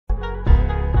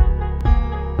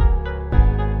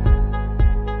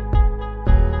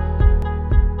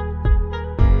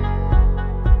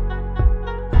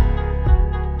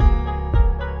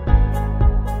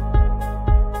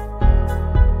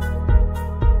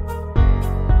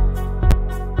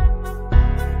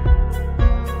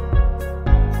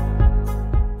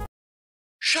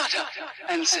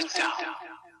and sit down.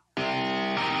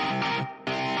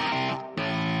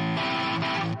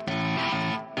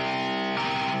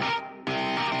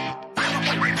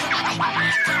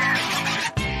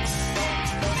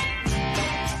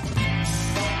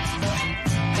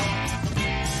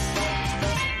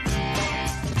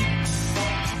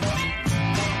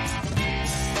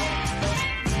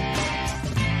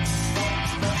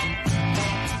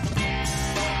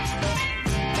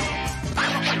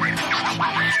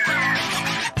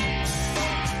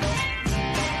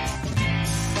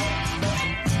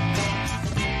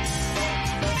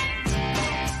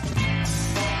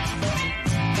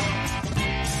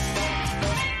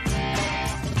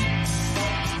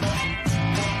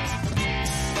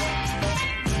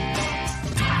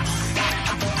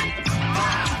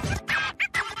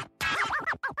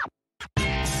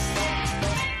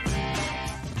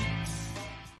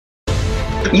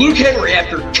 Luke Henry,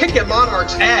 after kicking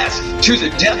Monarch's ass to the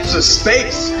depths of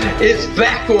space, is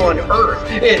back on Earth,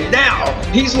 and now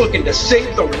he's looking to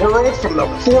save the world from the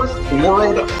Fourth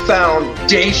World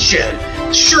Foundation.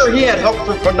 Sure, he had help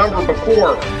from Penumbra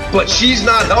before, but she's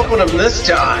not helping him this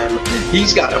time.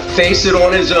 He's got to face it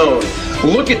on his own.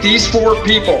 Look at these four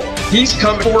people. He's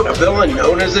coming for a villain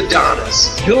known as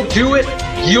Adonis. He'll do it.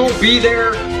 You'll be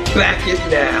there. Back it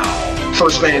now.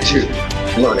 First Man 2,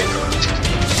 Learning Curve.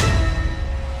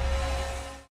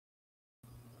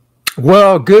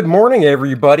 Well, good morning,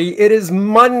 everybody. It is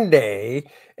Monday,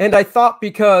 and I thought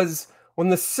because when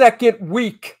the second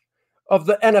week of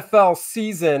the NFL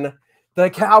season, the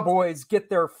Cowboys get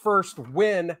their first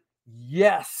win.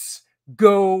 Yes,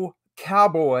 go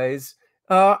Cowboys.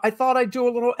 I thought I'd do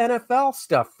a little NFL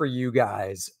stuff for you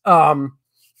guys. I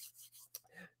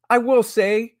will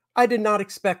say I did not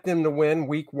expect them to win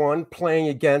week one playing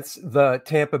against the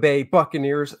Tampa Bay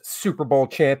Buccaneers, Super Bowl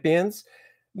champions.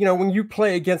 You know, when you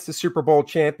play against the Super Bowl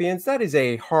champions, that is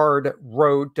a hard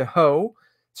road to hoe.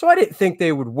 So I didn't think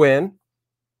they would win.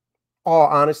 All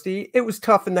honesty, it was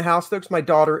tough in the house, though, because my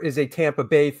daughter is a Tampa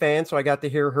Bay fan, so I got to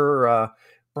hear her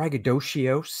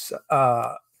braggadocios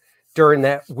during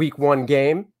that week one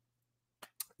game.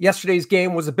 Yesterday's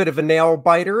game was a bit of a nail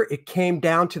biter. It came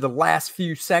down to the last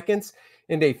few seconds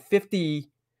in a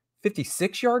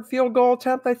 56-yard field goal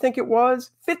attempt, I think it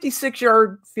was.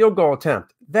 56-yard field goal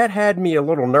attempt. That had me a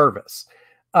little nervous.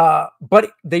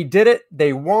 But they did it.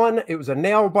 They won. It was a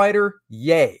nail biter.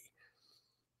 Yay.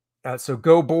 So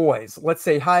go boys. Let's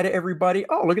say hi to everybody.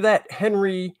 Oh, look at that.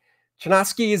 Henry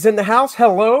Chinaski is in the house.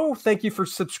 Hello. Thank you for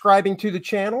subscribing to the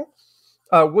channel.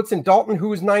 Woodson Dalton,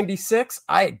 who is 96.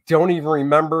 I don't even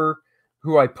remember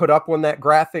who I put up on that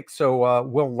graphic, so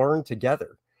we'll learn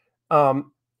together.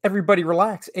 Everybody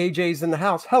relax. AJ's in the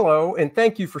house. Hello, and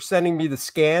thank you for sending me the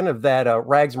scan of that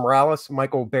Rags Morales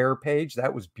Michael Bear page.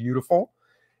 That was beautiful.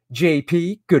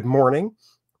 JP, good morning.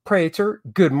 Prater,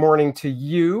 good morning to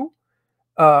you.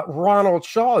 Ronald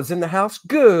Shaw is in the house.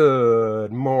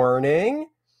 Good morning.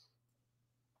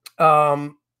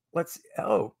 Paige,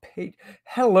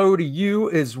 hello to you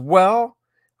as well.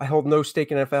 I hold no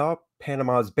stake in NFL.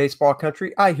 Panama's baseball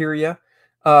country. I hear you.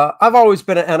 I've always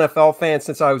been an NFL fan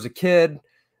since I was a kid.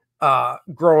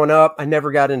 Growing up, I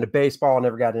never got into baseball,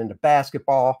 never got into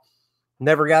basketball,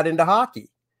 never got into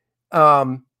hockey.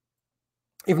 Even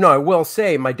though I will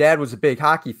say my dad was a big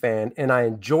hockey fan, and I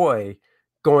enjoy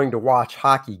going to watch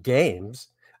hockey games.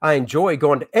 I enjoy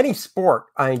going to any sport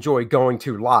I enjoy going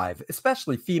to live,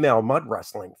 especially female mud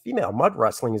wrestling. Female mud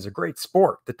wrestling is a great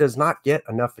sport that does not get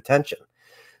enough attention.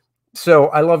 So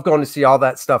I love going to see all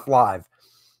that stuff live.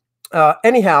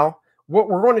 Anyhow, what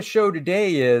we're going to show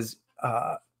today is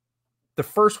the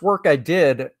first work I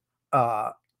did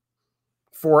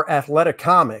for Athleta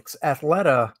Comics,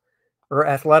 Athleta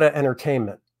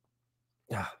Entertainment.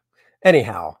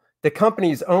 Anyhow, the company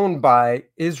is owned by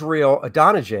Israel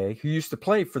Adonijah, who used to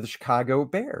play for the Chicago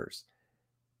Bears.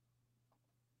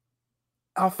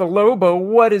 Alpha Lobo,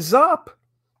 what is up?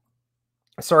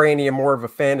 Sorry, Andy, I'm more of a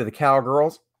fan of the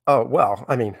Cowgirls. Oh, well,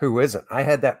 I mean, who isn't? I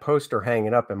had that poster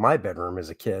hanging up in my bedroom as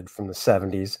a kid from the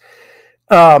 70s.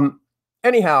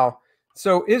 Anyhow,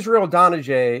 so Israel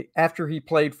Adonijah, after he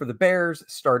played for the Bears,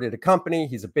 started a company.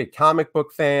 He's a big comic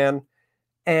book fan.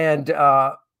 And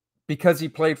because he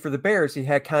played for the Bears, he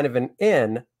had kind of an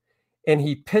in, and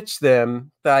he pitched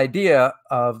them the idea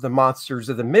of the Monsters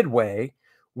of the Midway,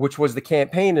 which was the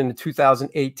campaign in the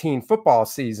 2018 football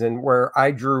season, where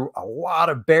I drew a lot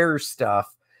of Bears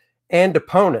stuff and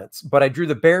opponents, but I drew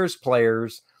the Bears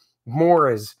players more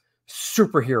as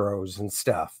superheroes and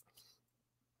stuff.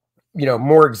 You know,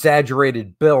 more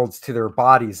exaggerated builds to their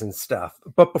bodies and stuff.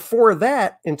 But before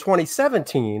that, in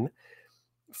 2017,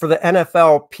 for the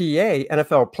NFLPA,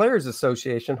 NFL Players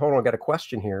Association. Hold on, I got a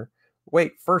question here.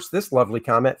 Wait, first, this lovely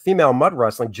comment: female mud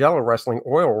wrestling, jello wrestling,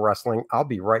 oil wrestling. I'll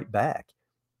be right back.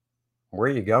 Where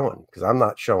are you going? Because I'm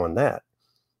not showing that.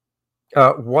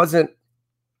 Wasn't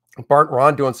Bart and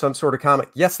Ron doing some sort of comic?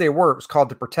 Yes, they were. It was called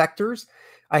The Protectors.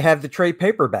 I have the trade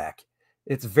paperback.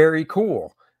 It's very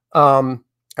cool. I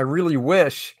really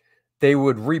wish they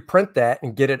would reprint that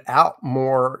and get it out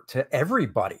more to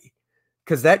everybody,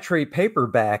 because that trade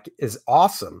paperback is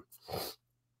awesome.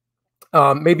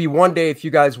 Maybe one day, if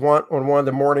you guys want, on one of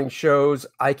the morning shows,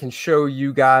 I can show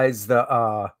you guys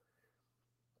some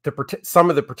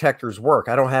of the Protectors' work.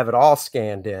 I don't have it all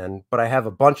scanned in, but I have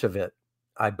a bunch of it,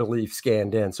 I believe,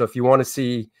 scanned in. So if you want to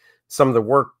see some of the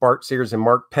work Bart Sears and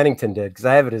Mark Pennington did, because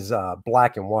I have it as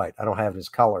black and white, I don't have it as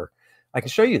color, I can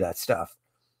show you that stuff.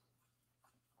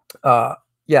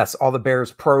 Yes, all the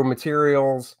Bears pro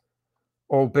materials.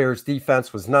 Old Bears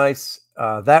defense was nice.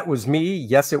 That was me.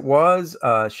 Yes, it was.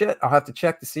 Shit, I'll have to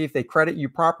check to see if they credit you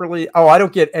properly. Oh, I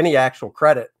don't get any actual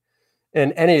credit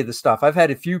in any of the stuff. I've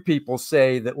had a few people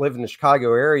say that live in the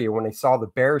Chicago area, when they saw the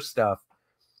Bears stuff,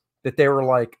 that they were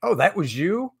like, oh, that was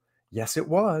you? Yes, it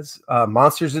was.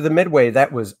 Monsters of the Midway,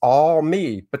 that was all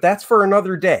me. But that's for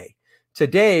another day.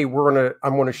 Today, I'm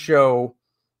going to show.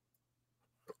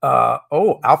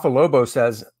 Alpha Lobo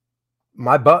says,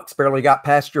 my Bucks barely got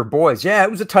past your boys. Yeah,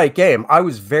 it was a tight game. I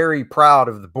was very proud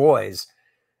of the boys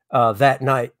that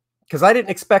night, because I didn't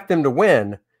expect them to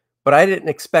win, but I didn't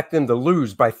expect them to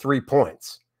lose by 3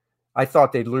 points. I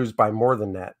thought they'd lose by more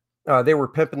than that. They were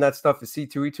pimping that stuff at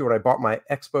C2E2 when I bought my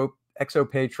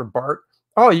Exo page from Bart.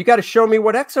 Oh, you got to show me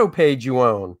what Exo page you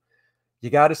own. You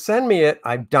got to send me it.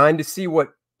 I'm dying to see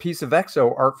what piece of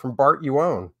Exo art from Bart you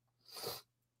own.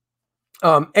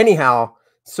 Anyhow,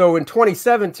 so in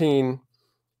 2017,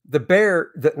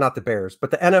 not the Bears,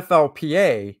 but the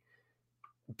NFLPA,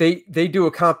 they do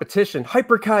a competition.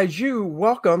 Hyper Kaiju,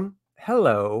 welcome.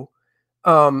 Hello.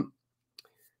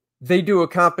 They do a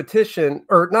competition,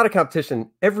 or not a competition,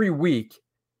 every week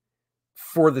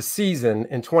for the season.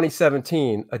 In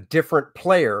 2017, a different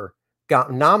player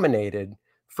got nominated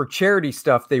for charity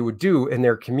stuff they would do in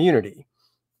their community.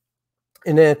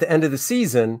 And then at the end of the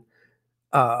season,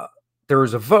 there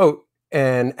was a vote,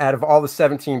 and out of all the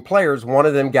 17 players, one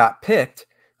of them got picked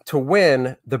to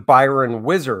win the Byron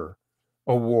Whizzer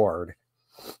Award.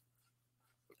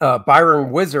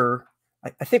 Byron Whizzer,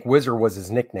 I think Whizzer was his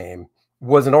nickname,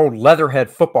 was an old Leatherhead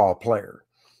football player.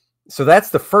 So that's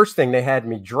the first thing they had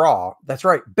me draw. That's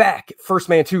right, back, First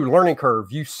Man 2 Learning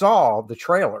Curve. You saw the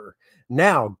trailer.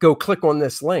 Now go click on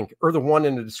this link or the one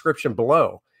in the description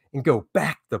below and go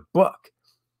back the book.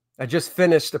 I just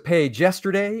finished a page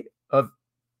yesterday of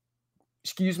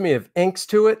inks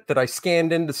to it that I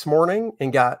scanned in this morning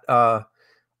and got all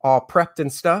prepped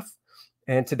and stuff.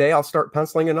 And today I'll start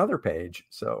penciling another page.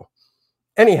 So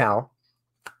anyhow,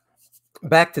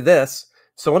 back to this.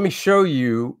 So let me show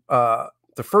you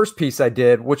the first piece I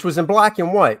did, which was in black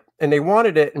and white. And they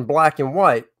wanted it in black and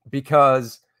white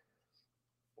because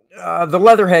the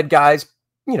Leatherhead guys,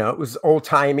 it was old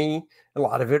timey. A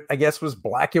lot of it, I guess, was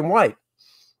black and white.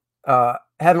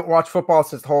 Haven't watched football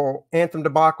since the whole Anthem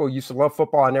debacle. Used to love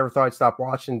football. I never thought I'd stop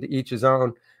watching. To each his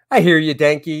own. I hear you,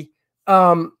 Danky.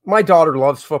 My daughter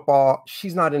loves football.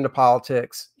 She's not into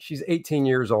politics. She's 18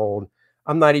 years old.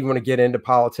 I'm not even going to get into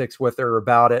politics with her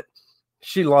about it.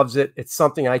 She loves it. It's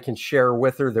something I can share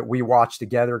with her that we watch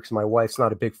together, because my wife's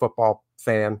not a big football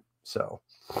fan. So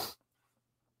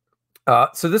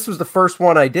this was the first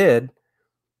one I did.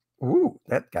 Ooh,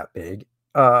 that got big.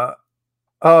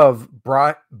 Of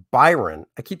Byron.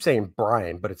 I keep saying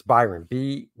Brian, but it's Byron.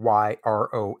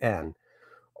 B-Y-R-O-N.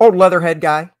 Old Leatherhead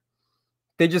guy.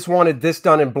 They just wanted this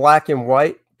done in black and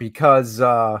white because,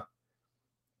 they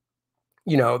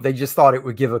just thought it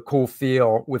would give a cool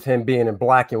feel with him being in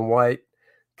black and white,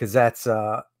 because that's,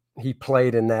 he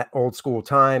played in that old school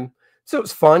time. So it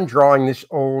was fun drawing this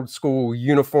old school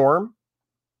uniform.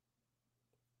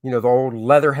 The old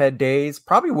Leatherhead days.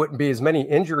 Probably wouldn't be as many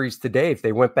injuries today if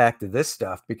they went back to this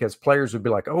stuff, because players would be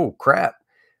like, oh crap,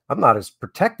 I'm not as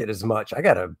protected as much. I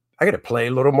gotta play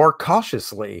a little more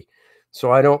cautiously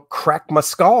so I don't crack my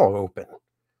skull open.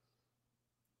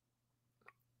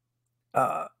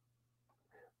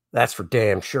 That's for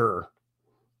damn sure.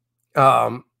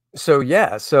 So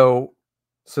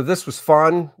this was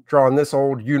fun, drawing this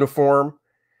old uniform.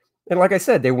 And like I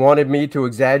said, they wanted me to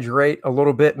exaggerate a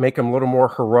little bit, make them a little more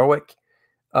heroic.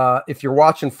 If you're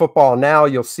watching football now,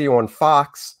 you'll see on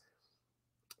Fox,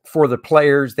 for the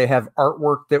players, they have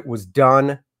artwork that was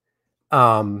done.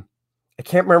 I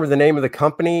can't remember the name of the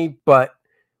company, but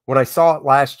when I saw it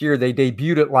last year, they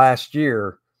debuted it last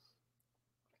year.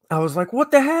 I was like,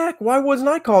 what the heck? Why wasn't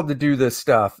I called to do this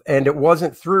stuff? And it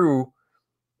wasn't through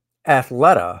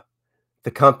Athleta,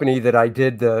 the company that I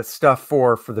did the stuff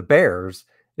for the Bears.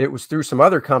 It was through some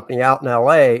other company out in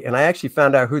LA. And I actually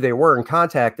found out who they were and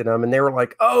contacted them. And they were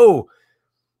like, oh,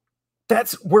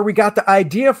 that's where we got the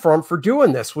idea from for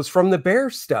doing this, was from the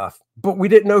Bears stuff. But we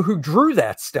didn't know who drew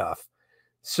that stuff.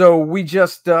 So we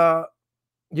just,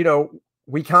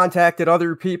 we contacted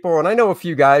other people. And I know a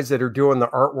few guys that are doing the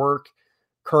artwork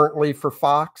currently for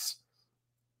Fox.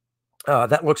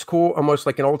 That looks cool, almost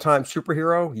like an old-time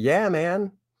superhero. Yeah,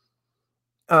 man.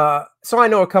 So I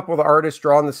know a couple of the artists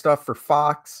drawing the stuff for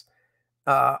Fox.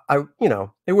 It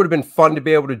would have been fun to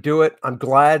be able to do it. I'm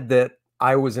glad that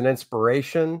I was an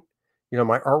inspiration.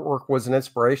 My artwork was an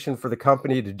inspiration for the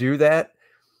company to do that.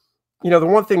 The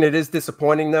one thing that is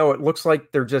disappointing, though, it looks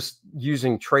like they're just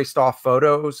using traced off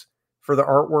photos for the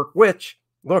artwork, which,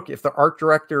 look, if the art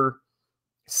director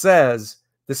says,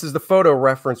 this is the photo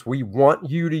reference we want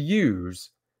you to use,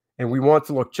 and we want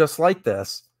to look just like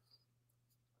this,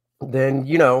 then,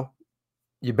 you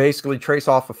basically trace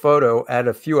off a photo, add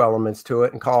a few elements to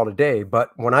it, and call it a day. But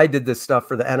when I did this stuff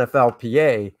for the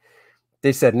NFLPA,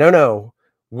 they said, no,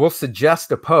 we'll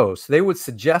suggest a pose. They would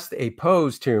suggest a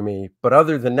pose to me, but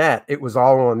other than that, it was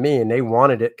all on me, and they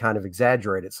wanted it kind of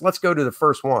exaggerated. So let's go to the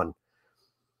first one.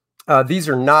 These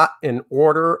are not in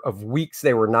order of weeks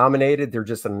they were nominated. They're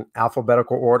just in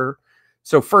alphabetical order.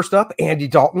 So first up, Andy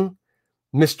Dalton,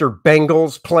 Mr.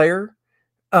 Bengals player.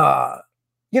 Back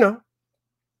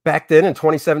then in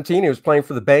 2017, he was playing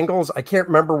for the Bengals. I can't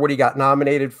remember what he got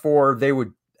nominated for. They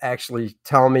would actually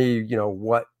tell me,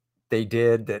 what they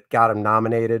did that got him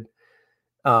nominated.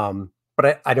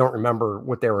 But I don't remember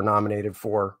what they were nominated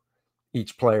for,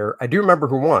 each player. I do remember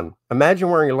who won. Imagine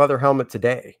wearing a leather helmet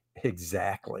today.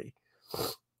 Exactly.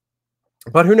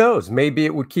 But who knows? Maybe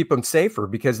it would keep them safer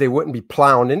because they wouldn't be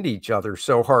plowing into each other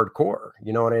so hardcore.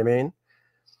 You know what I mean?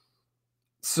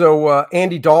 So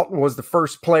Andy Dalton was the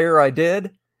first player I did.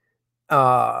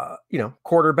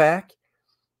 Quarterback.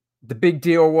 The big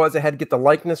deal was I had to get the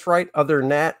likeness right. Other than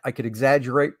that, I could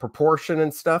exaggerate proportion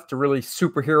and stuff to really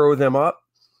superhero them up,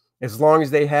 as long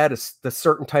as they had the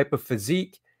certain type of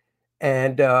physique.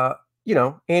 And,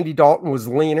 Andy Dalton was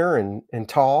leaner and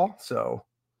tall. So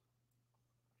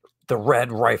the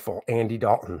red rifle, Andy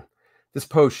Dalton. This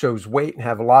pose shows weight and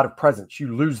have a lot of presence.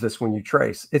 You lose this when you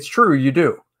trace. It's true, you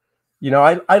do.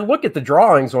 I look at the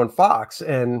drawings on Fox,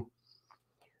 and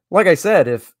like I said,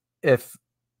 if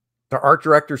the art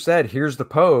director said, here's the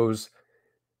pose,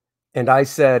 and I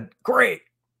said, great,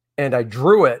 and I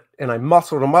drew it, and I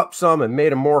muscled him up some and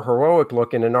made him more heroic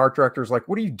looking, and art director's like,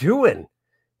 what are you doing?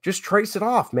 Just trace it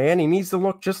off, man. He needs to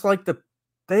look just like the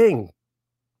thing,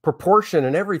 proportion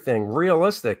and everything,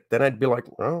 realistic. Then I'd be like,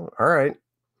 oh, all right,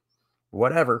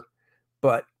 whatever.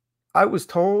 But I was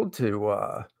told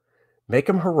to make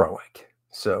him heroic.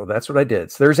 So that's what I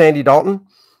did. So there's Andy Dalton.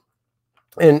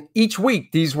 And each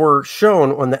week, these were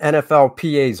shown on the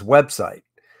NFLPA's website.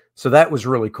 So that was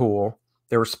really cool.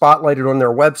 They were spotlighted on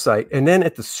their website. And then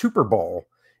at the Super Bowl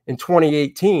in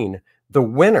 2018, the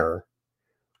winner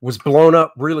was blown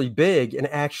up really big and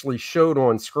actually showed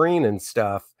on screen and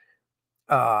stuff.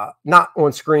 Not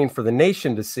on screen for the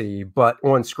nation to see, but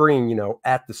on screen,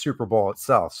 at the Super Bowl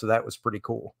itself. So that was pretty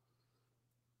cool.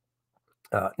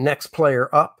 Next player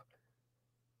up,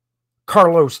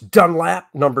 Carlos Dunlap,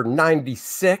 number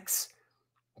 96.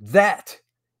 That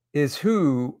is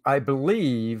who I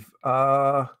believe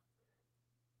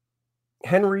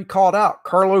Henry called out,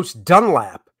 Carlos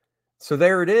Dunlap. So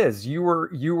there it is. You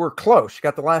were close. You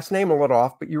got the last name a little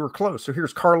off, but you were close. So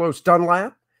here's Carlos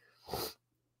Dunlap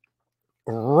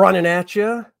running at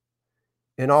you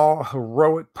in all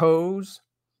heroic pose.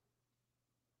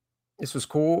 This was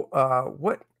cool.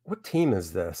 What team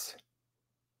is this?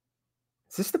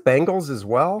 Is this the Bengals as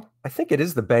well? I think it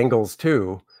is the Bengals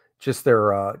too, just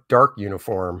their dark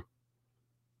uniform.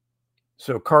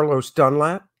 So Carlos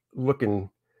Dunlap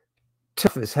looking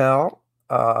tough as hell.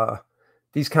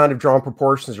 These kind of drawn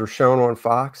proportions are shown on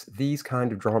Fox. These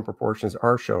kind of drawn proportions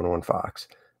are shown on Fox.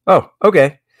 Oh,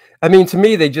 okay. I mean, to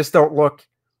me, they just don't look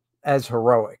as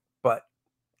heroic, but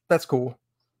that's cool.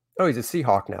 Oh, he's a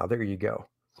Seahawk now. There you go.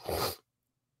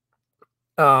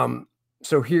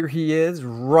 So here he is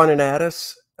running at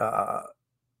us.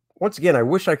 Once again, I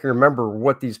wish I could remember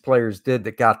what these players did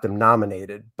that got them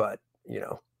nominated, but,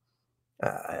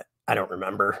 I don't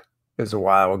remember. It was a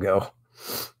while ago.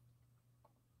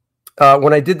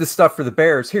 When I did the stuff for the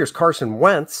Bears, here's Carson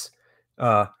Wentz.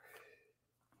 Oh,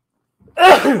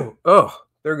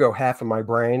 there go half of my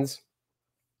brains.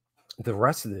 The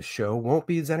rest of this show won't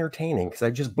be as entertaining because I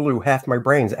just blew half my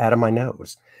brains out of my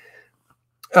nose.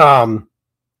 Carson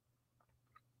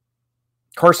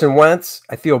Wentz,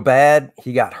 I feel bad.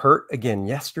 He got hurt again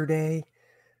yesterday.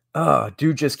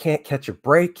 Dude just can't catch a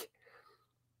break.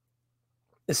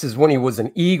 This is when he was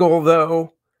an Eagle,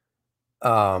 though.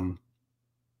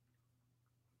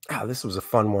 This was a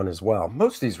fun one as well.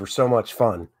 Most of these were so much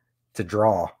fun to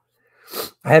draw.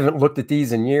 I haven't looked at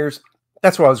these in years.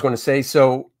 That's what I was going to say.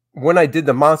 So when I did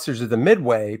the Monsters of the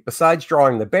Midway, besides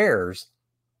drawing the Bears,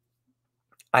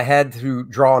 I had to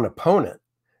draw an opponent,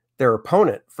 their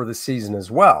opponent for the season as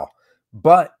well.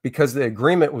 But because the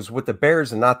agreement was with the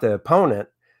Bears and not the opponent,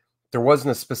 there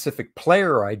wasn't a specific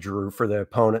player I drew for the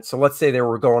opponent. So let's say they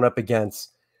were going up against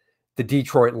the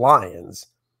Detroit Lions.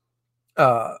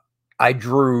 I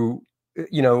drew,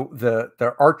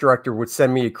 the art director would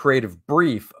send me a creative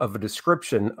brief of a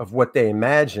description of what they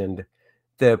imagined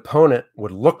the opponent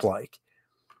would look like.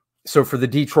 So for the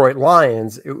Detroit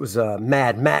Lions, it was a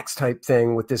Mad Max type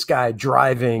thing with this guy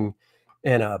driving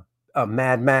in a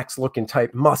Mad Max looking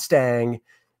type Mustang,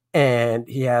 and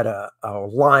he had a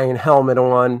lion helmet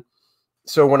on.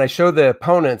 So when I show the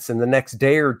opponents in the next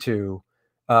day or two,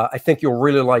 I think you'll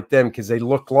really like them because they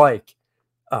look like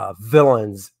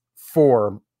villains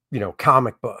for,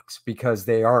 comic books because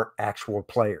they aren't actual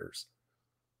players.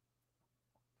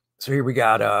 So here we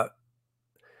got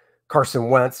Carson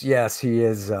Wentz. Yes, he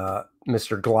is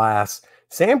Mr. Glass.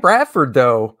 Sam Bradford,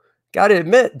 though, got to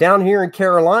admit, down here in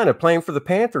Carolina playing for the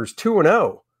Panthers,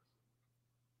 2-0.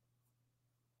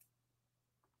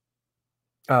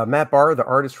 Matt Barr, the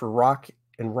artist for Rock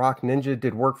and Rock Ninja,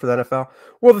 did work for the NFL.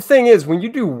 Well, the thing is, when you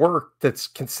do work that's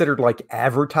considered like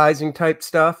advertising type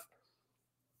stuff,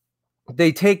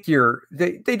 they take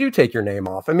they do take your name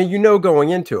off. I mean, going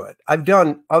into it. I've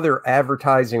done other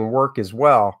advertising work as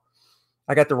well.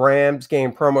 I got the Rams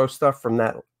game promo stuff from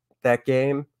that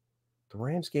game. The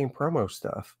Rams game promo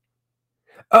stuff.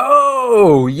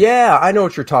 Oh, yeah, I know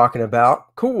what you're talking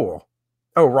about. Cool.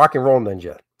 Oh, Rock and Roll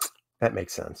Ninja. That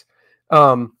makes sense.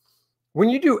 When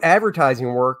you do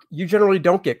advertising work, you generally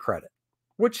don't get credit,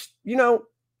 which,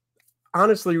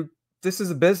 honestly, this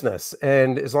is a business.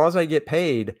 And as long as I get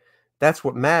paid, that's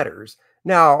what matters.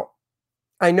 Now,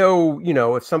 I know,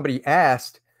 if somebody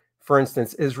asked, for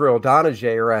instance, Israel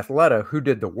Donajay or Athleta, who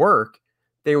did the work,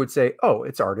 they would say, oh,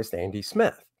 it's artist Andy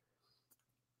Smith.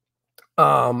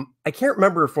 I can't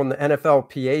remember if on the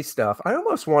NFLPA stuff, I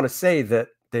almost want to say that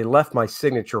they left my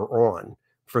signature on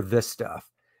for this stuff.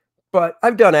 But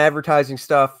I've done advertising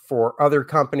stuff for other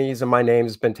companies and my name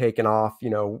has been taken off,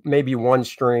 maybe one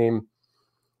stream.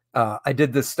 I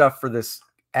did this stuff for this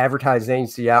advertising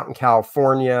agency out in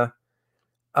California.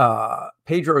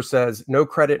 Pedro says, no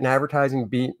credit in advertising,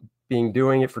 being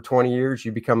doing it for 20 years,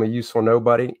 you become a useful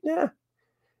nobody. Yeah.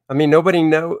 I mean, nobody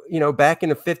back in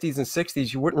the 50s and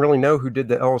 60s, you wouldn't really know who did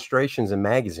the illustrations in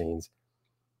magazines.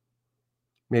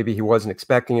 Maybe he wasn't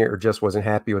expecting it or just wasn't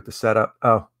happy with the setup.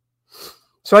 Oh,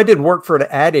 so I did work for an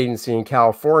ad agency in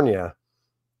California,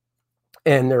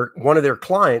 and one of their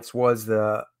clients was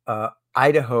the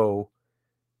Idaho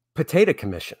Potato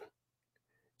Commission.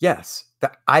 Yes,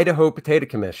 the Idaho Potato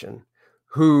Commission,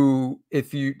 who,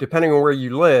 depending on where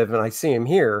you live, and I see them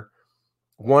here,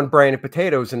 one brand of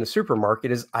potatoes in the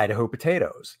supermarket is Idaho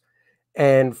potatoes.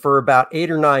 And for about 8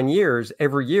 or 9 years,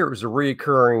 every year it was a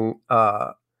recurring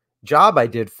job I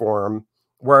did for them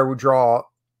where I would draw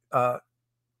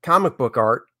comic book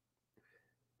art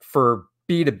for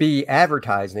B2B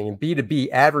advertising. And B2B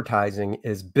advertising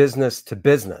is business to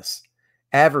business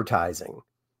advertising.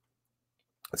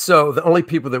 So the only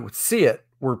people that would see it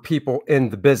were people in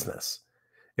the business.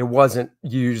 It wasn't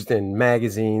used in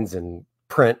magazines and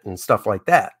print and stuff like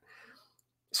that.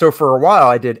 So for a while,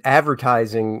 I did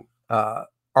advertising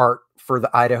art for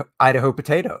the Idaho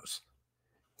potatoes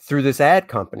through this ad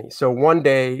company. So one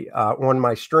day on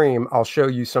my stream, I'll show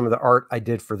you some of the art I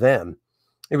did for them.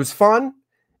 It was fun.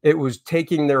 It was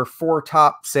taking their 4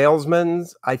 top salesmen,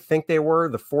 I think they were,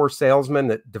 the 4 salesmen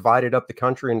that divided up the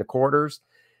country into quarters,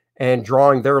 and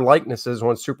drawing their likenesses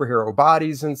on superhero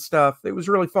bodies and stuff. It was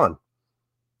really fun.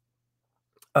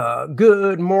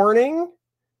 Good morning.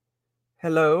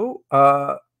 Hello.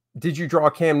 Did you draw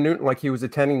Cam Newton like he was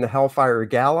attending the Hellfire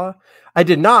Gala? I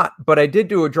did not, but I did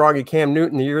do a drawing of Cam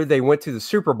Newton the year they went to the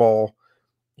Super Bowl.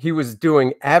 He was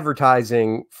doing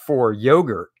advertising for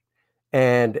yogurt.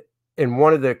 And in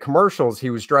one of the commercials, he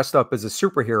was dressed up as a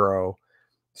superhero.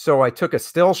 So I took a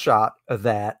still shot of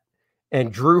that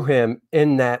and drew him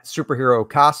in that superhero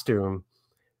costume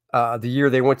the year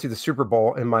they went to the Super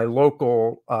Bowl. And my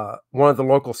local, one of the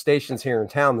local stations here in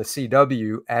town, the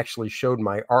CW, actually showed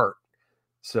my art.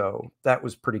 So that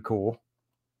was pretty cool.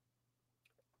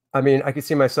 I mean, I could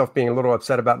see myself being a little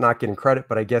upset about not getting credit,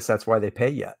 but I guess that's why they pay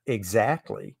you.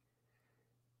 Exactly.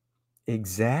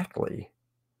 Exactly.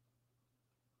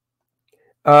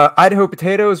 Idaho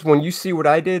potatoes, when you see what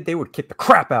I did, they would kick the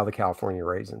crap out of the California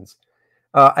raisins.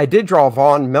 I did draw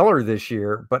Von Miller this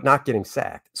year, but not getting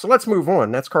sacked. So let's move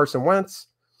on. That's Carson Wentz.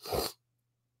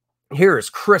 Here is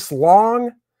Chris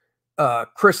Long.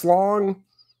 Chris Long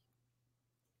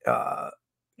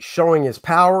showing his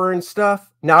power and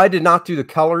stuff. Now, I did not do the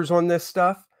colors on this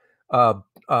stuff. A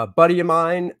buddy of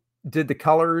mine did the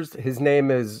colors. His name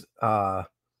is, oh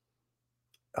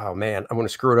man, I'm going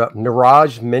to screw it up.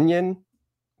 Niraj Mannon.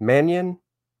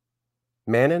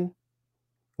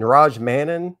 Niraj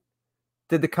Mannon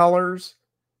did the colors,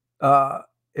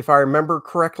 if I remember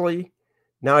correctly.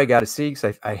 Now I got to see,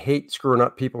 because I hate screwing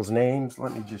up people's names.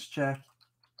 Let me just check.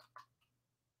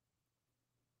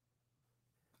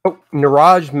 Oh,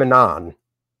 Niraj Menon.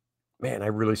 Man, I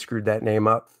really screwed that name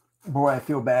up. Boy, I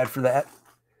feel bad for that.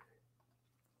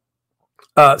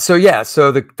 So yeah,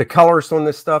 so the colorist on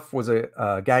this stuff was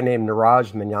a guy named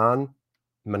Niraj Menon.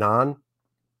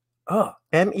 Oh,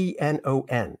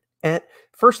 Menon. And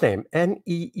first name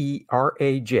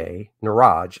Neeraj,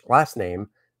 Niraj. Last name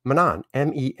Menon,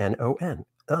 Menon.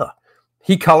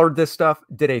 He colored this stuff.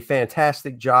 Did a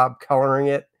fantastic job coloring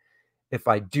it, if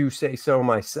I do say so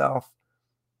myself.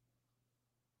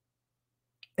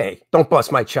 Hey, don't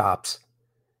bust my chops.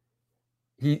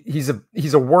 He's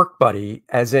a work buddy,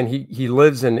 as in he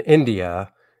lives in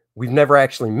India. We've never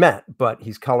actually met, but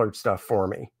he's colored stuff for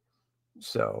me.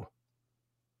 So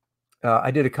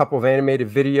I did a couple of animated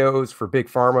videos for Big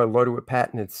Pharma loaded with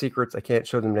patented secrets. I can't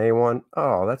show them to anyone.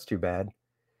 Oh, that's too bad.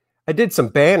 I did some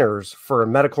banners for a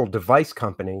medical device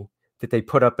company that they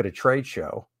put up at a trade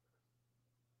show.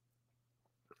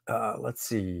 Let's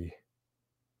see.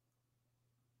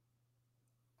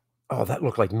 Oh, that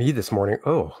looked like me this morning.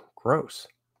 Oh, gross.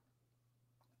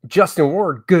 Justin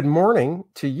Ward, good morning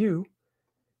to you.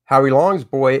 Howie Long's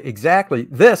boy, exactly.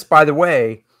 This, by the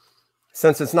way,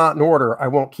 since it's not in order, I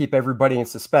won't keep everybody in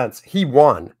suspense. He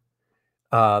won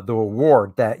the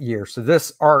award that year. So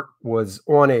this art was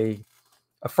on a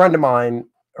friend of mine,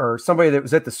 or somebody that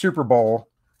was at the Super Bowl,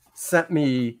 sent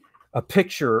me a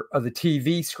picture of the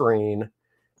TV screen,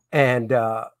 and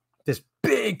this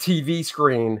big TV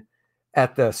screen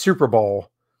at the Super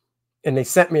Bowl, and they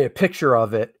sent me a picture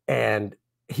of it, and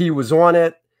he was on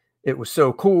it. It was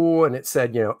so cool, and it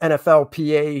said,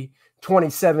 NFLPA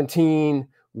 2017,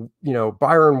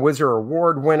 Byron Whizzer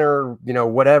Award winner,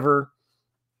 whatever.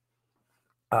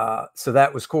 So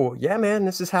that was cool. Yeah, man,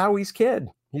 this is Howie's kid.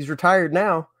 He's retired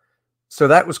now. So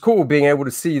that was cool, being able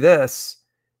to see this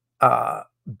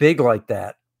big like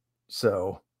that.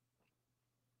 So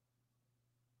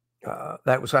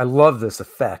I love this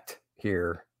effect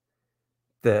here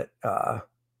that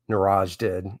Niraj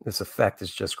did. This effect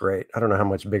is just great. I don't know how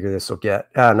much bigger this will get.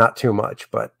 Not too much,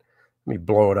 but let me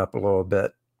blow it up a little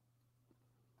bit.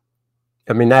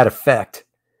 I mean, that effect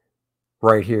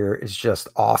right here is just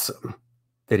awesome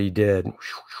that he did.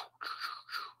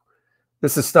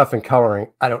 This is stuff in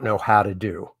coloring I don't know how to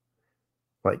do,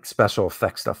 like special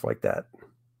effects stuff like that.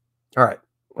 All right,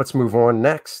 let's move on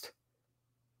next.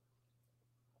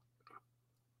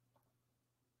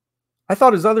 I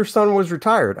thought his other son was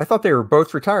retired. I thought they were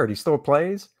both retired. He still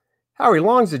plays. Howie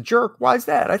Long's a jerk. Why is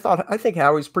that? I think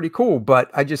Howie's pretty cool,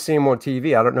 but I just see him on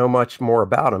TV. I don't know much more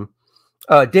about him.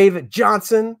 David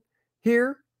Johnson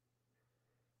here.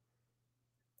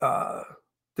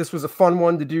 This was a fun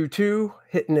one to do too.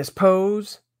 Hitting this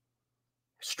pose,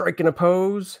 striking a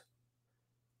pose.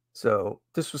 So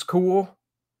this was cool.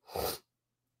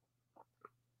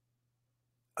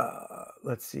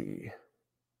 Let's see.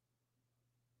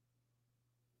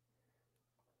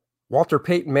 Walter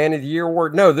Payton Man of the Year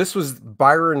Award. No, this was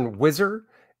Byron Whizzer.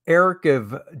 Eric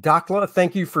of Dakla,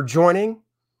 thank you for joining.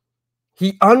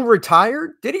 He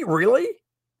unretired? Did he really?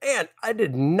 Man, I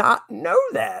did not know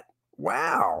that.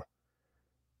 Wow.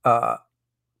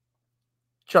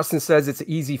 Justin says it's an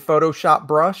easy Photoshop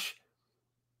brush.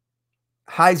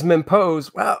 Heisman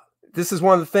pose. Well, this is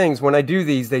one of the things. When I do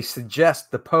these, they suggest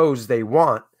the pose they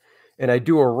want. And I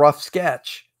do a rough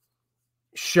sketch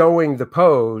showing the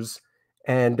pose.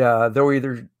 And they'll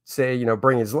either say,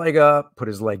 bring his leg up, put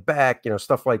his leg back,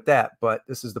 stuff like that. But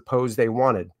this is the pose they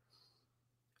wanted.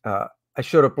 I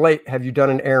showed up late. Have you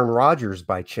done an Aaron Rodgers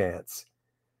by chance?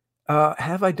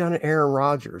 Have I done an Aaron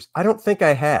Rodgers? I don't think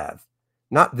I have.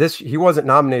 Not this. He wasn't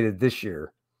nominated this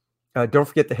year. Don't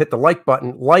forget to hit the like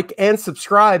button. Like and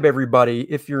subscribe, everybody,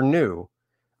 if you're new.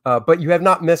 But you have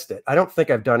not missed it. I don't think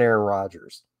I've done Aaron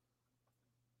Rodgers.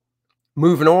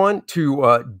 Moving on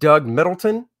to Doug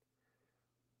Middleton.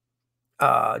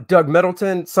 Doug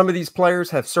Middleton. Some of these players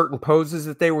have certain poses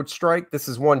that they would strike. This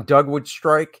is one Doug would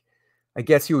strike. I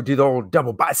guess he would do the old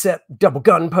double bicep, double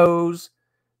gun pose.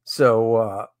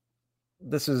 So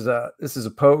this is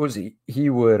a pose he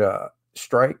would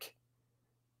strike.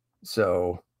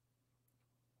 So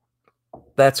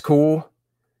that's cool.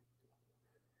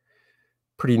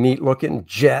 Pretty neat looking.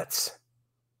 Jets.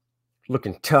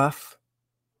 Looking tough.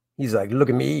 He's like, look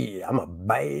at me. I'm a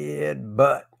bad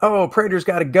butt. Oh, Prater's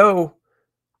got to go.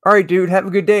 All right, dude. Have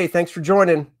a good day. Thanks for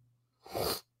joining.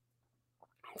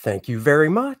 Thank you very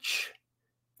much.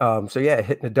 So, yeah,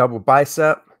 hitting a double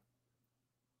bicep.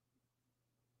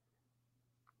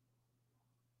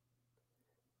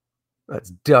 That's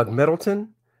Doug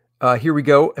Middleton. Here we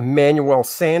go. Emmanuel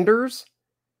Sanders.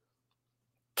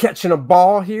 Catching a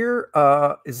ball here.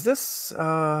 Is this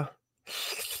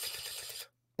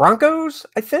Broncos?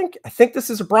 I think this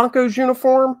is a Broncos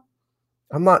uniform.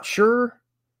 I'm not sure.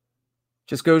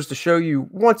 Just goes to show you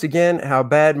once again how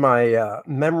bad my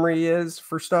memory is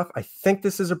for stuff. I think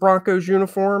this is a Broncos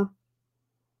uniform.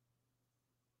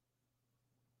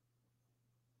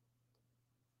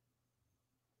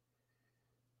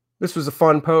 This was a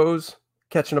fun pose.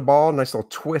 Catching a ball. Nice little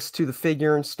twist to the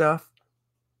figure and stuff.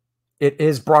 It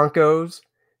is Broncos.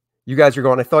 You guys are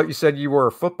going, I thought you said you were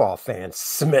a football fan,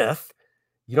 Smith.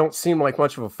 You don't seem like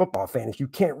much of a football fan if you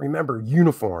can't remember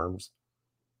uniforms.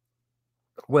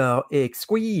 Well,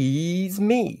 excuse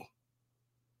me.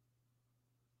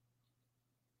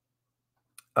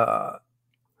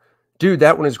 Dude,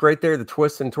 that one is great there. The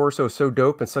twist and torso is so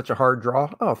dope and such a hard draw.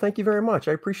 Oh, thank you very much.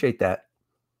 I appreciate that.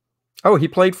 Oh, he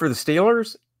played for the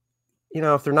Steelers? You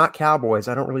know, if they're not Cowboys,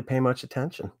 I don't really pay much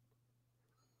attention.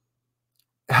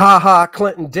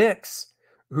 Clinton Dix,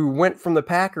 who went from the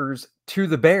Packers to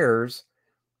the Bears.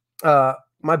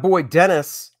 My boy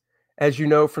Dennis, as you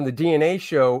know from the DNA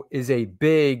show, is a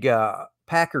big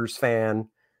Packers fan.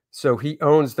 So he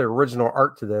owns the original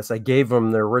art to this. I gave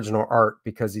him the original art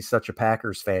because he's such a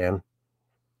Packers fan.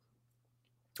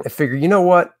 I figure, you know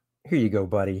what? Here you go,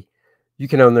 buddy. You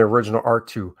can own the original art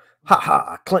to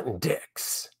Clinton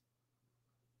Dix.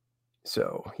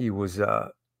 So he was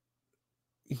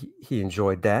he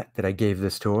enjoyed that I gave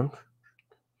this to him.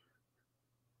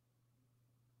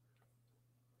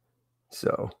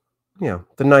 So, you know,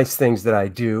 the nice things that I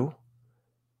do.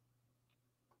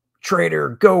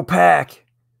 Trader, go Pack.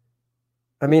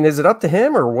 I mean, is it up to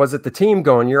him or was it the team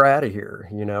going, you're out of here?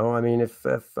 You know, I mean, if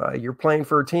you're playing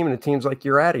for a team and the team's like,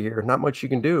 you're out of here, not much you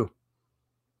can do.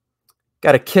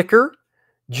 Got a kicker,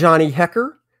 Johnny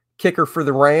Hecker, kicker for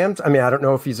the Rams. I mean, I don't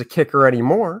know if he's a kicker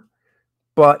anymore,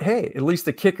 but hey, at least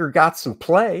the kicker got some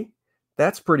play.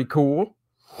 That's pretty cool.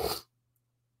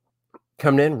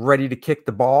 Coming in, ready to kick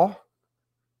the ball.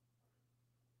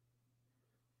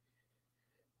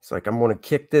 It's like, I'm going to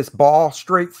kick this ball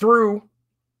straight through.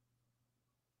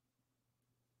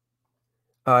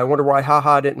 I wonder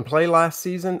why didn't play last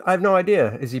season. I have no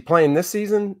idea. Is he playing this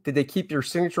season? Did they keep your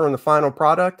signature on the final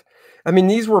product? I mean,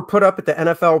 these were put up at the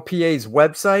NFLPA's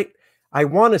website. I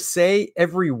want to say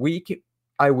every week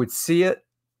I would see it.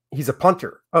 He's a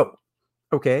punter. Oh,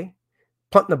 okay.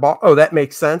 Punting the ball. Oh, that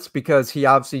makes sense because he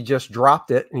obviously just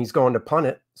dropped it and he's going to punt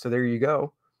it. So there you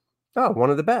go. Oh,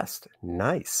 one of the best.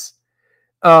 Nice.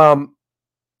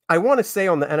 I want to say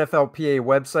on the NFLPA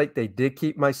website, they did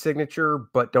keep my signature,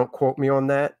 but don't quote me on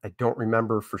that. I don't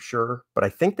remember for sure, but I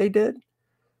think they did.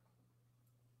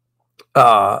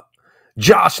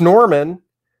 Josh Norman,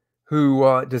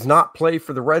 who does not play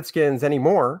for the Redskins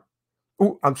anymore.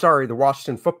 Oh, I'm sorry, the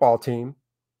Washington football team.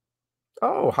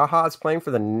 Oh, is playing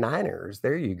for the Niners.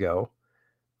 There you go.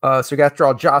 So you got to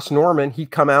draw Josh Norman.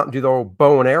 He'd come out and do the old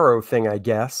bow and arrow thing, I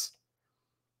guess.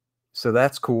 So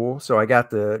that's cool. So I got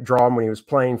to draw him when he was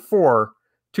playing for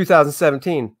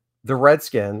 2017, the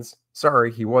Redskins.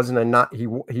 Sorry, he wasn't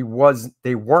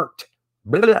they weren't.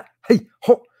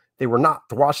 They were not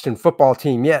the Washington football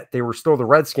team yet. They were still the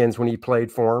Redskins when he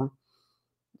played for them.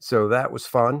 So that was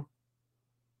fun.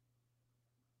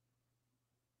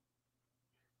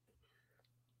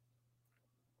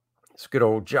 It's good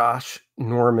old Josh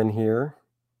Norman here.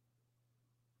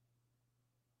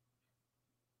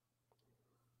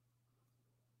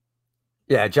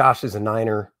 Yeah, Josh is a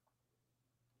Niner.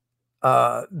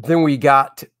 Then we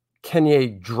got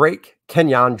Kenyon Drake.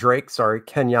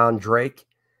 The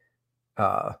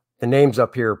name's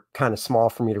up here kind of small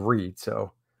for me to read,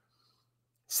 so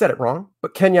said it wrong.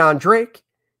 But Kenyon Drake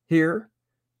here,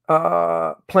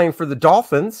 playing for the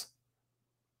Dolphins.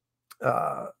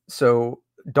 So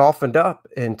dolphined up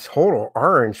in total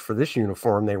orange for this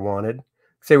uniform they wanted.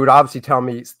 They would obviously tell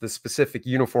me the specific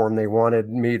uniform they wanted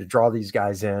me to draw these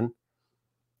guys in.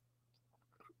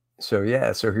 So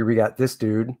yeah, so here we got this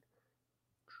dude.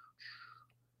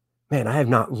 Man, I have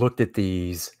not looked at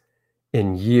these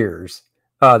in years.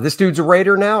 This dude's a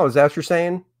Raider now. Is that what you're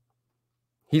saying?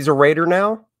 He's a Raider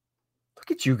now? Look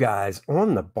at you guys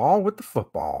on the ball with the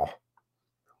football.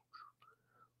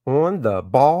 On the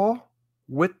ball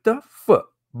with the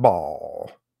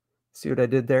football. See what I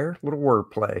did there? Little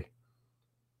wordplay.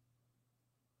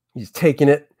 He's taking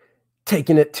it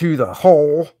to the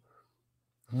hole,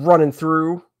 running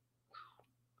through.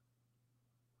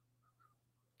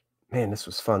 Man, this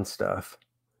was fun stuff.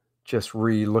 Just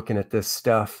re-looking at this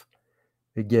stuff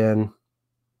again.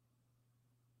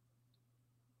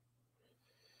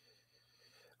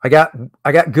 I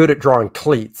got good at drawing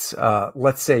cleats.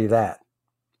 Let's say that.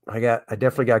 I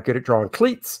definitely got good at drawing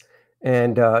cleats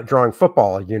and drawing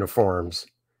football uniforms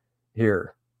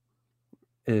here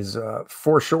is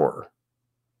for sure.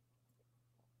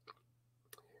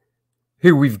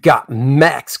 Here we've got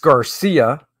Max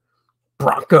Garcia,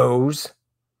 Broncos.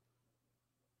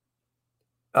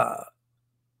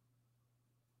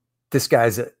 This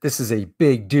is a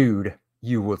big dude,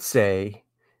 you would say.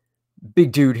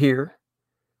 Big dude here.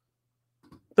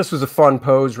 This was a fun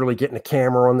pose, really getting the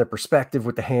camera on the perspective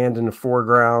with the hand in the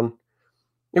foreground.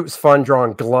 It was fun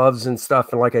drawing gloves and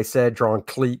stuff. And like I said, drawing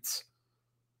cleats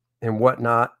and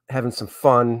whatnot, having some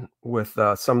fun with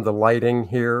some of the lighting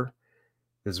here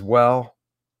as well.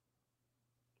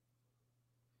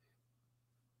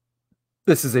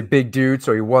 This is a big dude,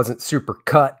 so he wasn't super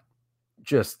cut.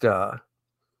 Just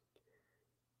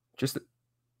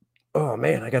oh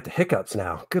man, I got the hiccups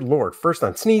now. Good Lord. First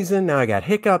I'm sneezing, now I got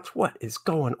hiccups. What is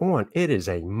going on? It is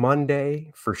a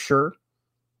Monday for sure.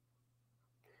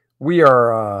 We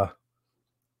are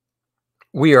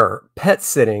pet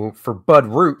sitting for Bud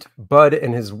Root. Bud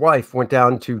and his wife went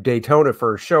down to Daytona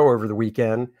for a show over the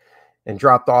weekend and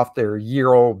dropped off their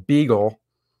year-old beagle.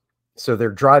 So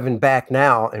they're driving back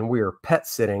now, and we are pet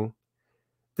sitting.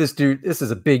 This dude, this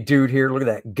is a big dude here. Look at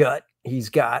that gut he's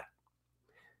got.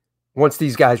 Once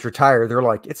these guys retire, they're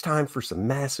like, it's time for some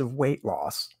massive weight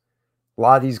loss. A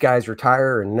lot of these guys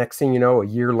retire, and next thing you know, a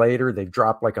year later, they've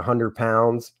dropped like 100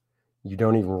 pounds. You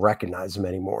don't even recognize them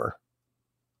anymore.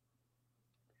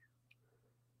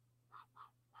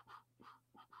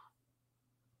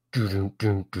 I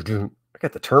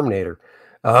got the Terminator.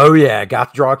 Oh, yeah, I got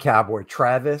to draw a cowboy.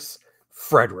 Travis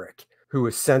Frederick, who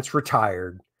has since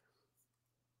retired.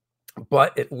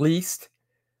 But at least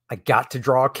I got to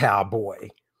draw a cowboy.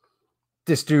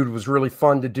 This dude was really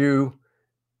fun to do.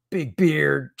 Big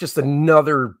beard, just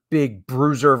another big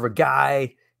bruiser of a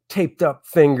guy, taped up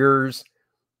fingers.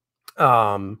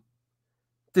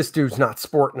 This dude's not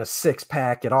sporting a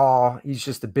six-pack at all. He's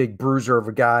just a big bruiser of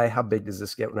a guy. How big does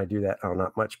this get when I do that? Oh,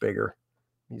 not much bigger.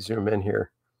 Let me zoom in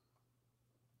here.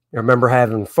 I remember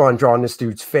having fun drawing this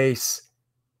dude's face.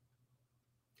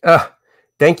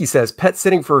 Danky says, pet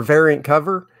sitting for a variant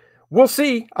cover. We'll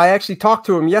see. I actually talked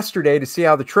to him yesterday to see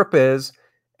how the trip is.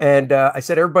 And I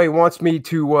said, everybody wants me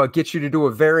to get you to do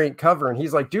a variant cover. And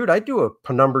he's like, dude, I do a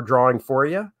penumbra drawing for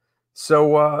you.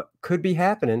 So could be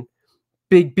happening.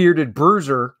 Big bearded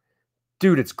bruiser.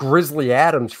 Dude, it's Grizzly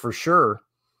Adams for sure.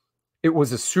 It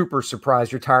was a super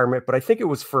surprise retirement, but I think it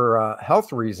was for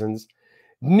health reasons.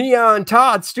 Neon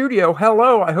Todd Studio,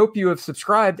 hello. I hope you have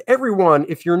subscribed. Everyone,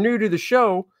 if you're new to the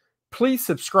show, please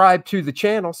subscribe to the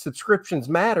channel. Subscriptions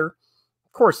matter.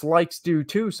 Of course, likes do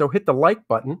too, so hit the like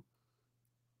button.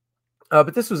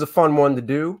 But this was a fun one to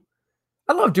do.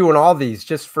 I love doing all these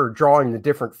just for drawing the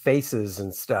different faces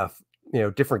and stuff, you know,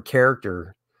 different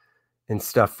character and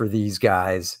stuff for these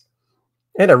guys.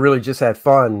 And I really just had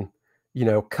fun, you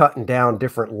know, cutting down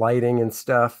different lighting and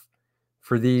stuff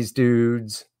for these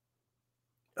dudes.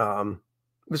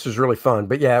 This was really fun.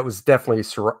 But yeah, it was definitely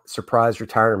a surprise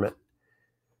retirement.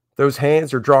 Those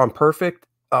hands are drawn perfect.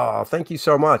 Oh, thank you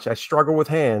so much. I struggle with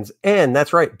hands. And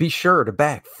that's right. Be sure to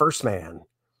back First Man.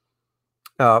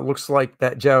 Looks like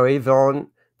that Joey villain.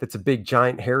 That's a big,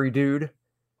 giant, hairy dude.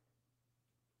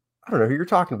 I don't know who you're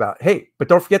talking about. Hey, but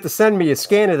don't forget to send me a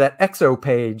scan of that EXO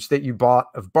page that you bought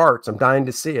of Bart's. I'm dying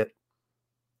to see it.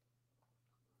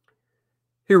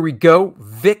 Here we go.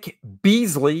 Vic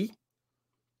Beasley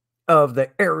of the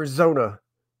Arizona.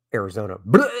 Blah,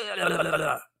 blah, blah,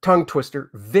 blah, tongue twister.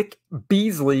 Vic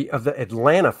Beasley of the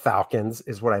Atlanta Falcons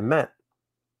is what I meant.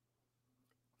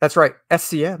 That's right.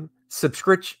 SCM.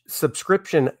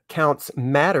 Subscription counts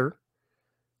matter.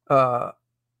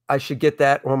 I should get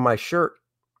that on my shirt.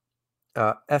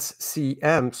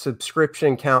 SCM,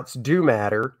 subscription counts do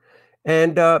matter.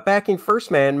 And backing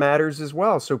First Man matters as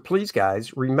well. So please,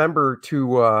 guys, remember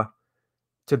to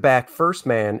back First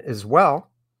Man as well.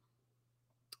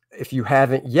 If you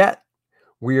haven't yet,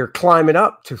 We are climbing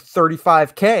up to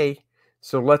 35K.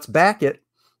 So let's back it.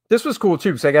 This was cool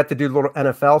too, because I got to do the little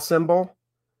NFL symbol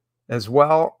as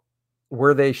well,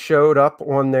 where they showed up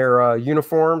on their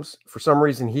uniforms. For some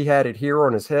reason, he had it here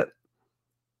on his hip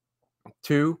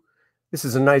too. This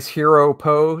is a nice hero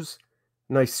pose,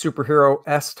 nice superhero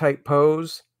S-type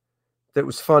pose that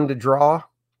was fun to draw.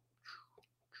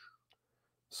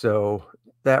 So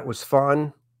that was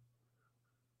fun.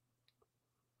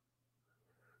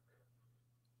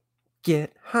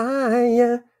 Get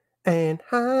higher and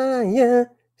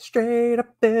higher, straight up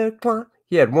the climb.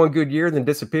 He had one good year, then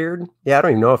disappeared. Yeah, I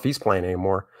don't even know if he's playing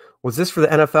anymore. Was this for the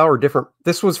NFL or different?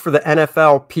 This was for the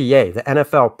NFLPA, the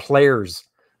NFL Players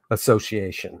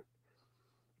Association.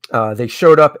 They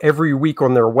showed up every week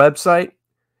on their website.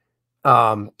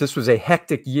 This was a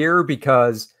hectic year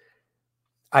because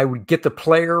I would get the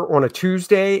player on a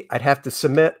Tuesday. I'd have to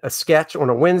submit a sketch on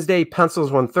a Wednesday,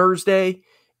 pencils on Thursday,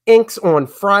 inks on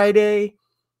Friday,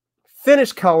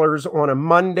 finish colors on a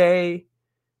Monday,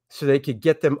 so they could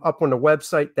get them up on the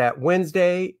website that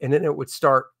Wednesday, and then it would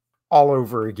start all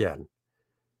over again.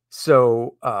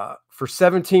 So for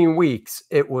 17 weeks,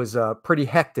 it was pretty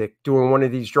hectic doing one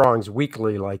of these drawings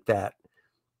weekly like that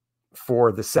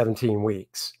for the 17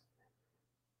 weeks.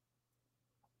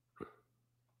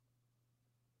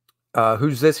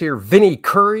 Who's this here? Vinny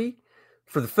Curry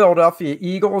for the Philadelphia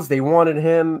Eagles. They wanted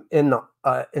him in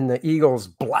the Eagles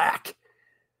back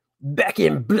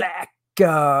in black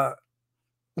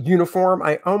uniform.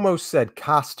 I almost said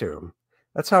costume.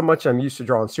 That's how much I'm used to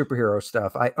drawing superhero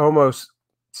stuff. I almost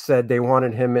said they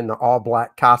wanted him in the all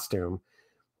black costume,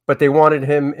 but they wanted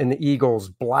him in the Eagles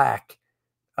black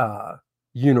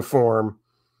uniform,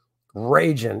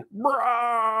 raging.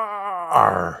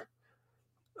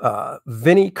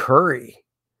 Vinny Curry.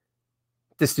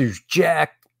 This dude's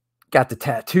jacked, got the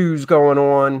tattoos going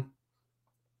on.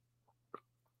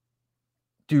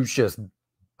 Dude's just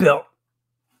built.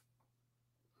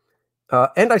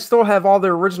 And I still have all the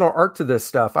original art to this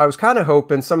stuff. I was kind of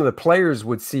hoping some of the players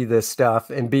would see this stuff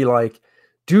and be like,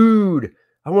 dude,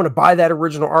 I want to buy that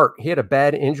original art. He had a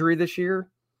bad injury this year.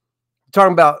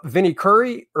 Talking about Vinny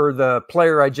Curry or the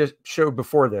player I just showed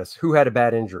before this, who had a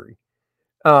bad injury?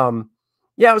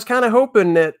 Yeah, I was kind of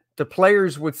hoping that the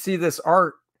players would see this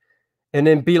art and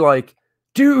then be like,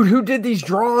 dude, who did these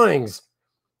drawings?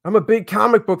 I'm a big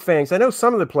comic book fan. I know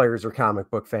some of the players are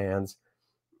comic book fans.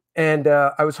 And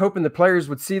I was hoping the players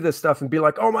would see this stuff and be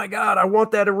like, oh my God, I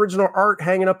want that original art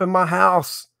hanging up in my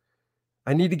house.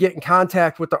 I need to get in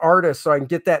contact with the artist so I can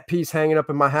get that piece hanging up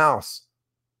in my house.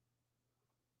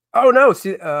 Oh no,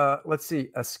 see, let's see,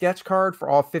 a sketch card for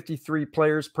all 53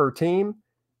 players per team.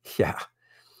 Yeah.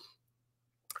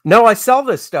 No, I sell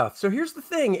this stuff. So here's the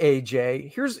thing,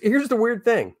 AJ. Here's the weird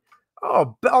thing.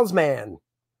 Oh, Bellsman.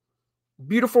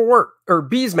 Beautiful work. Or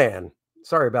Beesman.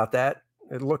 Sorry about that.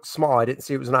 It looked small. I didn't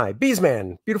see it was an I.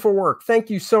 Beesman. Beautiful work.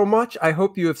 Thank you so much. I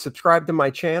hope you have subscribed to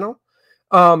my channel.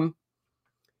 So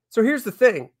here's the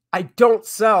thing. I don't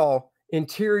sell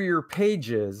interior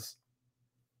pages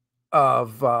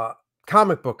of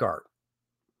comic book art.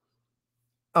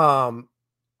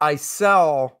 I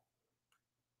sell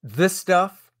this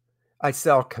stuff. I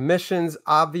sell commissions,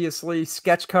 obviously.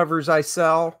 Sketch covers I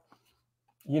sell.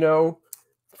 You know,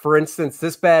 for instance,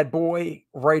 this bad boy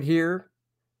right here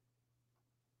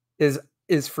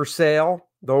is for sale.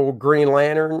 The old Green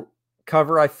Lantern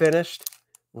cover I finished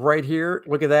right here.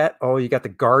 Look at that. Oh, you got the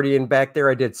Guardian back there.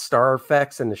 I did star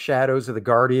effects and the shadows of the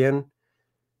Guardian.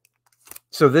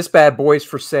 So this bad boy's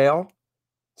for sale.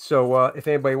 So if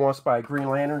anybody wants to buy a Green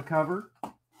Lantern cover,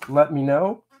 let me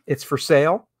know. It's for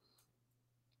sale.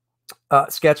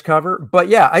 Sketch cover. But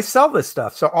yeah, I sell this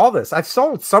stuff. So all this, I've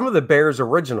sold some of the Bears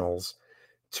originals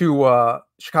to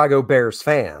Chicago Bears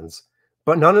fans,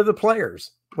 but none of the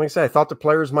players. Like I said, I thought the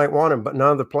players might want them, but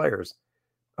none of the players.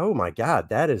 Oh my God,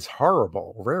 that is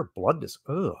horrible. Rare blood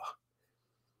ugh.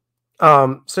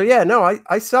 So yeah, no,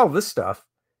 I sell this stuff.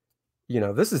 You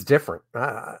know, this is different.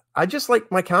 I just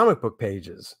like my comic book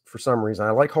pages for some reason.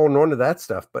 I like holding on to that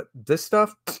stuff, but this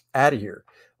stuff, out of here.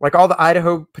 Like all the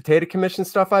Idaho Potato Commission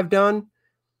stuff I've done,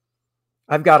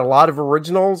 I've got a lot of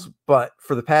originals, but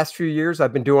for the past few years,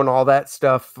 I've been doing all that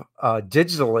stuff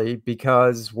digitally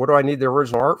because what do I need the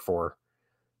original art for?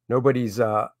 Nobody's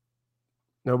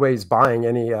buying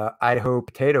any Idaho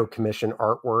Potato Commission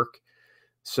artwork.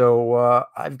 So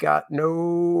I've got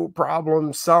no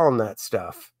problem selling that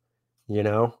stuff, you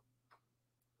know?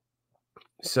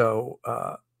 So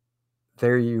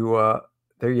there you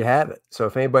have it. So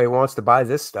if anybody wants to buy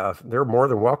this stuff, they're more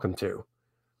than welcome to.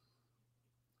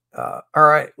 All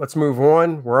right, let's move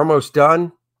on. We're almost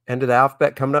done. End of the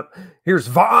alphabet coming up. Here's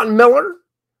Von Miller.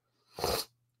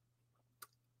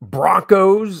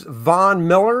 Broncos, Von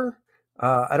Miller.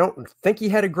 I don't think he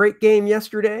had a great game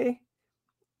yesterday.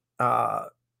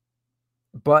 But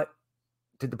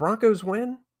did the Broncos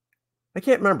win? I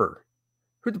can't remember.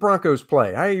 Who'd the Broncos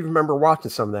play? I even remember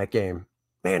watching some of that game.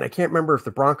 Man, I can't remember if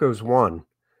the Broncos won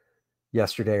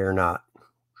yesterday or not.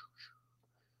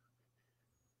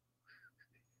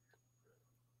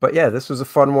 But yeah, this was a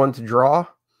fun one to draw.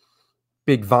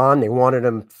 Big Von, they wanted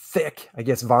him thick. I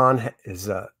guess Von is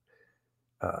a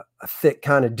thick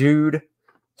kind of dude.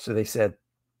 So they said,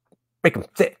 make him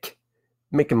thick,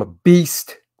 make him a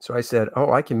beast. So I said,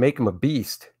 oh, I can make him a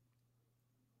beast.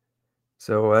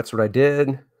 So that's what I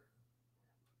did.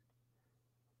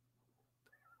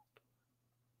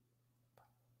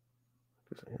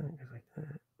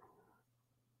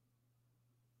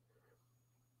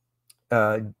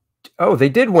 Oh, they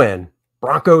did win.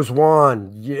 Broncos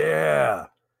won. Yeah.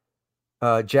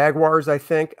 Jaguars, I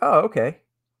think. Oh, okay.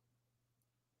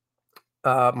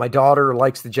 My daughter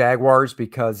likes the Jaguars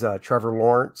because Trevor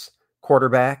Lawrence,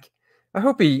 quarterback. I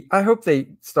hope they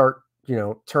start,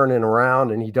 turning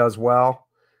around and he does well.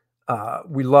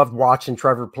 We loved watching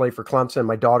Trevor play for Clemson.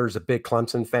 My daughter's a big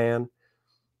Clemson fan,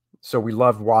 so we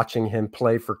loved watching him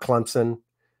play for Clemson.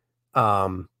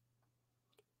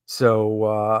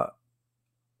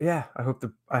 Yeah, I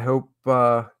hope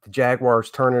the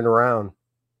Jaguars turn it around.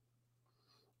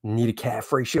 Need a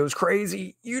calf ratio is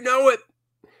crazy. You know it.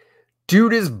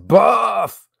 Dude is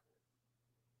buff.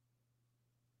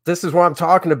 This is what I'm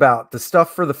talking about. The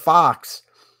stuff for the Fox.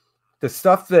 The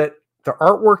stuff that the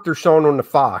artwork they're showing on the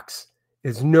Fox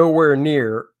is nowhere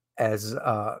near as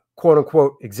quote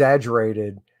unquote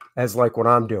exaggerated as like what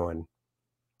I'm doing.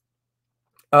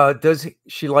 Does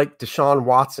she like Deshaun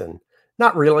Watson?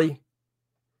 Not really.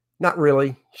 Not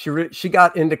really. She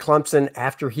got into Clemson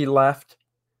after he left.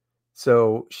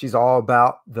 So she's all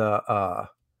about the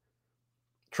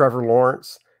Trevor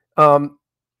Lawrence. I'm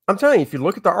telling you, if you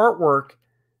look at the artwork,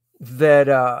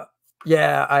 that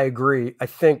yeah, I agree. I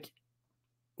think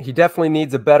he definitely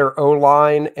needs a better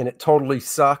O-line, and it totally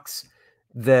sucks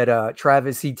that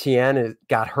Travis Etienne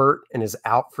got hurt and is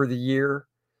out for the year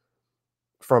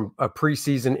from a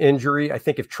preseason injury. I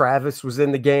think if Travis was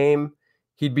in the game,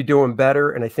 he'd be doing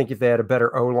better, and I think if they had a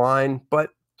better O-line. But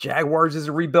Jaguars is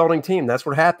a rebuilding team. That's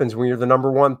what happens when you're the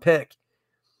number one pick.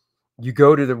 You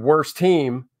go to the worst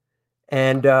team,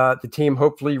 and the team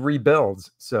hopefully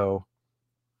rebuilds. So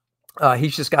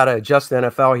he's just got to adjust the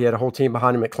NFL. He had a whole team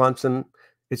behind him at Clemson.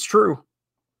 It's true.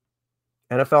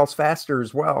 NFL's faster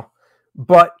as well.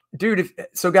 But, dude,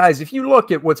 guys, if you look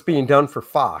at what's being done for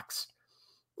Fox,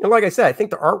 and like I said, I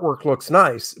think the artwork looks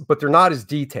nice, but they're not as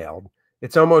detailed.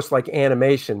 It's almost like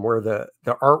animation where the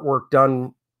artwork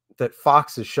done that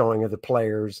Fox is showing of the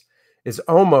players is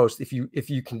almost, if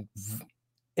you can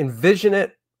envision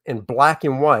it in black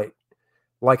and white,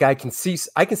 like I can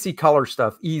see color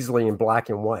stuff easily in black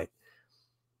and white.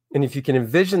 And if you can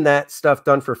envision that stuff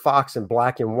done for Fox in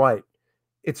black and white,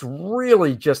 it's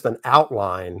really just an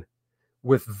outline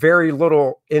with very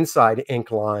little inside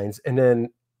ink lines, and then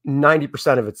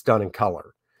 90% of it's done in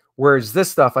color. Whereas this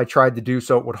stuff I tried to do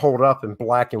so it would hold up in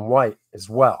black and white as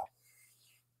well.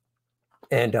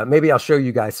 And maybe I'll show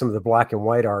you guys some of the black and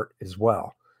white art as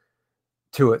well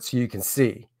to it so you can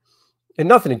see. And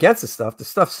nothing against the stuff. The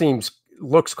stuff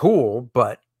looks cool,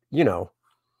 but,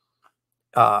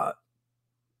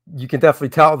 you can definitely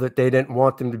tell that they didn't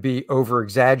want them to be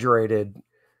over-exaggerated,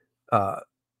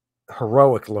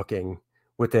 heroic looking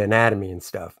with the anatomy and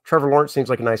stuff. Trevor Lawrence seems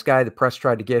like a nice guy. The press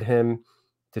tried to get him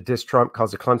to diss Trump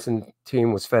because the Clemson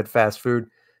team was fed fast food.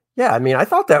 Yeah, I mean, I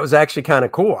thought that was actually kind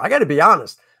of cool. I got to be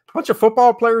honest. A bunch of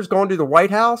football players going to the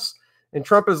White House, and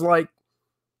Trump is like,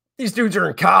 these dudes are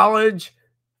in college.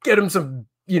 Get them some,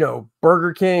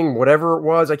 Burger King, whatever it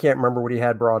was. I can't remember what he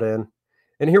had brought in.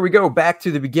 And here we go back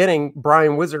to the beginning.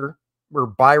 Byron Whizzer,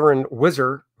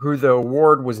 who the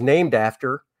award was named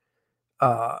after.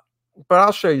 But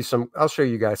I'll show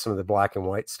you guys some of the black and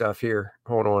white stuff here.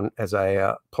 Hold on as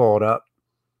I pull it up.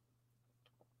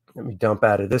 Let me dump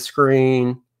out of this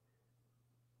screen.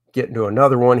 Get into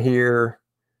another one here.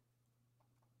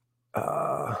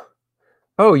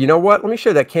 Oh, you know what? Let me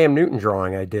show that Cam Newton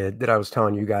drawing I did that I was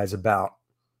telling you guys about.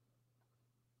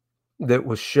 That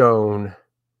was shown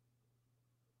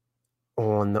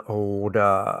on the old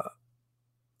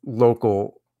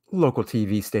local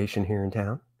TV station here in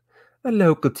town. A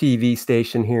local TV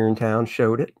station here in town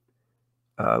showed it.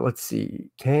 Let's see.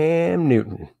 Cam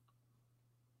Newton.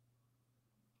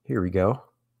 Here we go.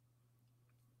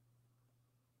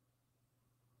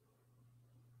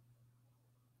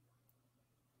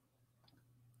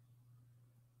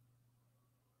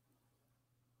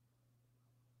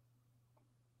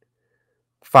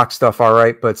 Fox stuff, all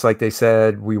right, but it's like they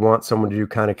said, we want someone to do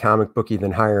kind of comic booky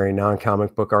than hiring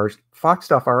non-comic book artists. Fox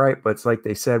stuff, all right, but it's like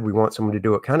they said, we want someone to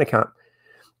do it kind of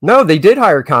No, they did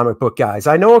hire comic book guys.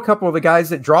 I know a couple of the guys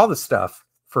that draw the stuff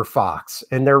for Fox,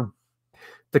 and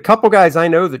the couple guys I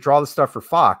know that draw the stuff for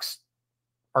Fox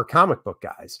are comic book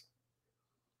guys.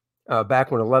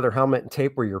 Back when a leather helmet and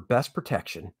tape were your best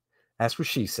protection. That's what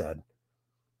she said.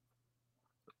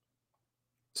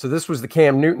 So this was the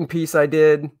Cam Newton piece I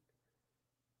did.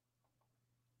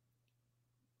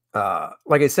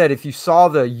 Like I said, if you saw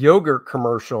the yogurt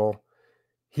commercial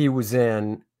he was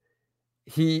in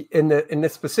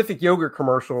this specific yogurt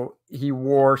commercial, he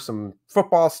wore some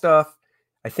football stuff.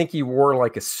 I think he wore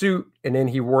like a suit, and then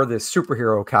he wore this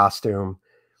superhero costume.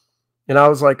 And I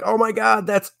was like, oh my God,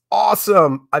 that's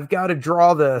awesome. I've got to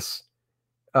draw this.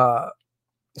 So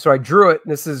I drew it.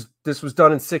 And this was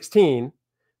done in 2016.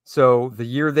 So the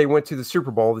year they went to the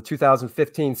Super Bowl, the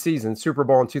 2015 season, Super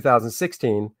Bowl in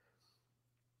 2016.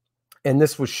 And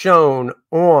this was shown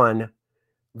on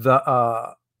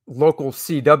the local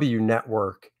CW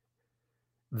network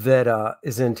that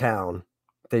is in town.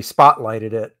 They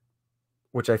spotlighted it,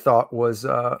 which I thought was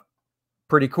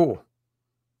pretty cool.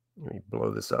 Let me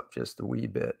blow this up just a wee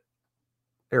bit.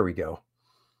 There we go.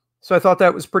 So I thought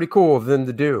that was pretty cool of them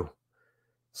to do.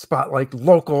 Spotlight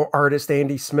local artist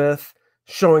Andy Smith,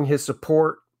 showing his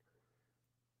support.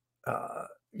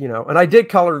 And I did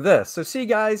color this. So see,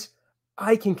 guys,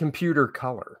 I can computer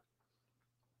color.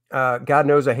 God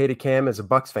knows I hated Cam as a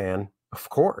Bucs fan, of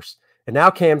course. And now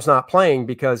Cam's not playing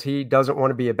because he doesn't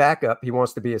want to be a backup. He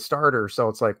wants to be a starter. So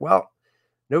it's like, well,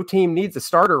 no team needs a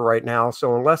starter right now.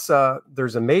 So unless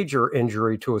there's a major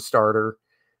injury to a starter,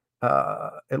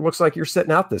 it looks like you're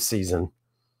sitting out this season.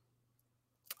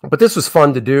 But this was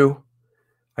fun to do.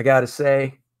 I got to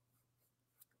say,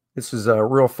 this was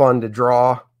real fun to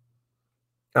draw.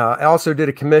 I also did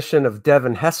a commission of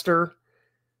Devin Hester.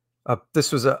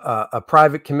 This was a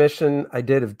private commission I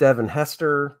did of Devin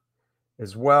Hester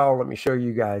as well. Let me show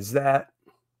you guys that.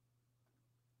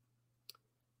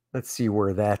 Let's see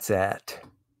where that's at.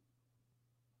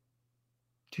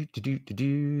 Do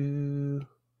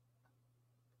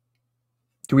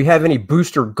we have any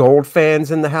Booster Gold fans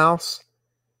in the house?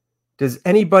 Does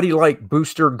anybody like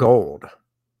Booster Gold?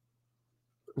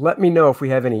 Let me know if we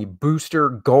have any Booster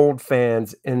Gold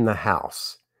fans in the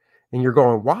house. And you're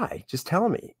going, why? Just tell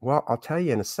me. Well, I'll tell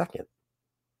you in a second.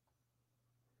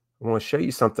 I want to show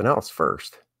you something else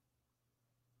first.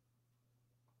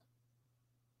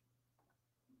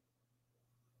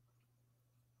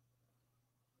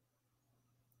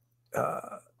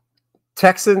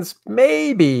 Texans,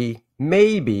 maybe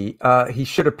he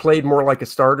should have played more like a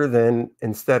starter than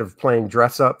instead of playing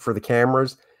dress up for the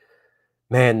cameras.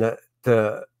 Man,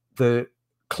 the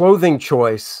clothing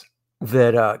choice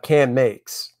that Cam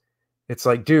makes, it's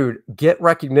like, dude, get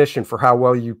recognition for how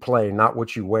well you play, not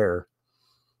what you wear.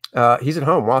 He's at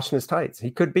home washing his tights. He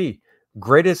could be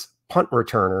greatest punt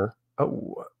returner.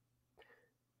 Oh,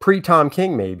 pre-Tom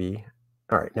King, maybe.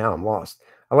 All right, now I'm lost.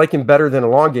 I like him better than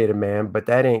Elongated Man, but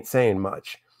that ain't saying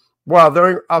much.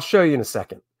 Well, I'll show you in a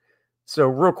second. So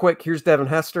real quick, here's Devin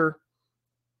Hester.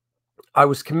 I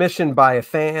was commissioned by a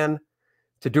fan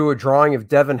to do a drawing of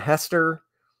Devin Hester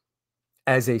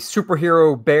as a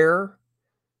superhero bear.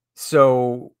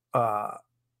 So I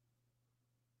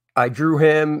drew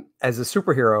him as a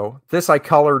superhero. This I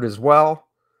colored as well.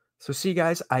 So see,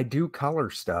 guys, I do color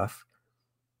stuff.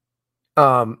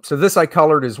 So this I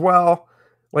colored as well.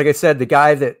 Like I said, the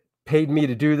guy that paid me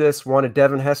to do this wanted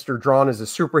Devin Hester drawn as a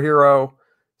superhero.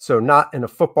 So not in a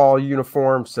football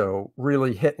uniform. So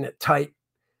really hitting it tight,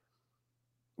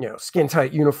 skin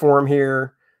tight uniform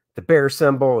here. The bear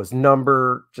symbol is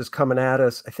number just coming at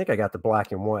us. I think I got the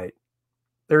black and white.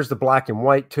 There's the black and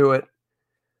white to it.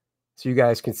 So you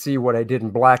guys can see what I did in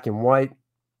black and white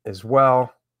as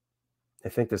well. I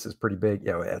think this is pretty big.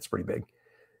 Yeah, it's pretty big.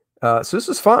 So this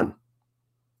is fun.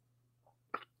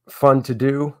 Fun to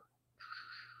do.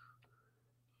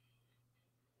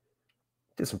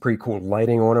 Did some pretty cool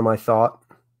lighting on him, I thought.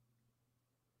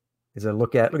 As I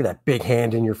look at that big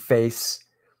hand in your face.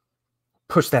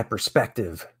 Push that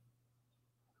perspective.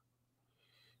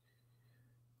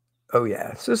 Oh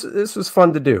yeah, so this was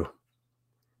fun to do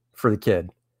for the kid.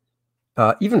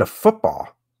 Even a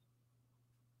football.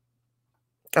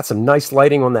 Got some nice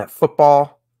lighting on that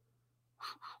football.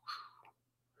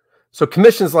 So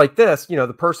commissions like this,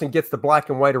 the person gets the black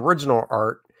and white original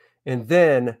art, and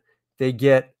then they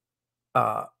get,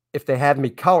 if they have me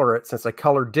color it, since I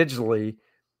color digitally,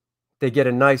 they get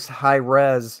a nice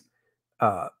high-res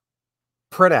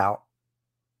printout,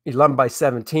 11 by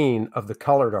 17 of the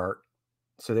colored art,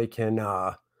 so they can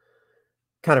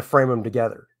kind of frame them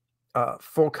together.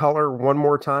 Full color one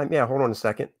more time. Yeah, hold on a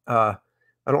second. I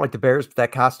don't like the Bears, but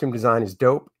that costume design is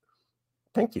dope.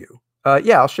 Thank you.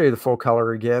 Yeah, I'll show you the full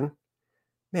color again.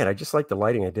 Man, I just like the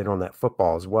lighting I did on that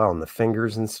football as well, and the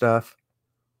fingers and stuff.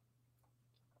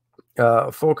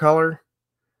 Full color.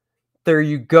 There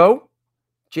you go.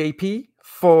 JP,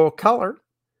 full color.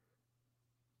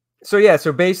 So yeah,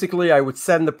 so basically I would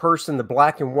send the person the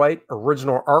black and white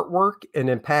original artwork and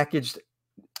then packaged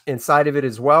inside of it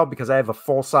as well, because I have a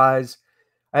full size,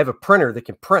 I have a printer that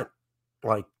can print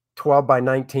like 12 by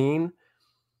 19.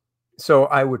 So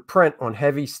I would print on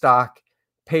heavy stock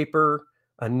paper,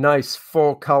 a nice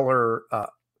full color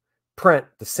print,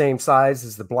 the same size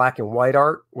as the black and white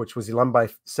art, which was 11 by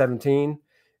 17.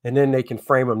 And then they can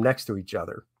frame them next to each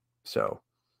other. So,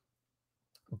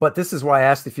 but this is why I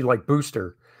asked if you like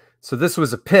Booster. So this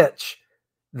was a pitch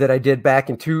that I did back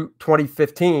in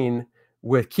 2015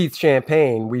 with Keith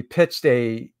Champagne. We pitched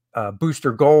a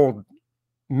Booster Gold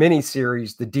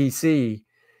miniseries, the DC,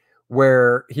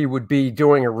 where he would be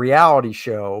doing a reality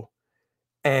show,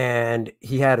 and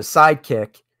he had a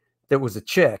sidekick that was a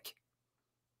chick,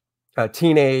 a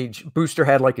teenage. Booster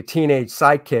had like a teenage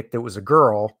sidekick that was a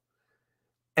girl,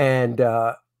 and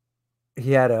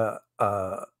he had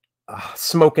a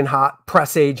smoking hot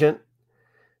press agent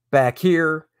back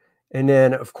here, and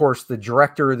then of course the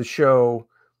director of the show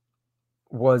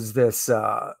was this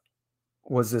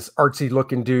artsy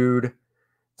looking dude.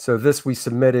 So this we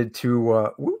submitted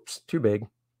to whoops, too big.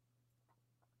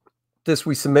 This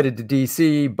we submitted to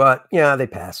DC, but yeah, they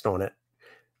passed on it.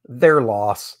 Their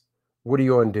loss. What are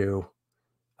you going to do?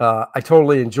 I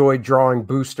totally enjoyed drawing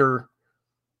Booster.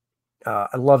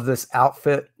 I love this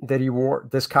outfit that he wore,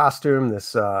 this costume,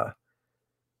 this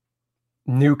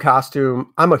new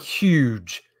costume. I'm a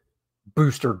huge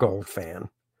Booster Gold fan.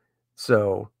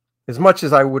 So as much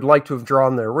as I would like to have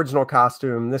drawn the original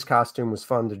costume, this costume was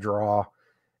fun to draw.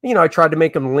 You know, I tried to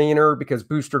make him leaner because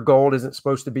Booster Gold isn't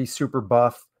supposed to be super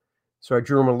buff. So I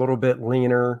drew him a little bit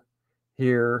leaner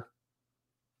here,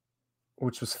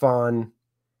 which was fun.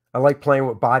 I like playing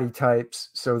with body types.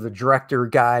 So the director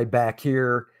guy back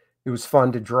here, it was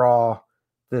fun to draw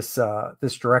this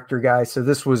director guy. So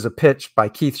this was a pitch by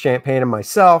Keith Champagne and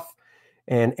myself,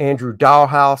 and Andrew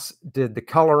Dahlhaus did the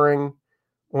coloring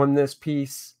on this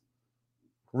piece.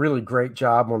 Really great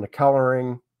job on the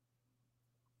coloring.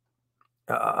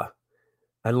 I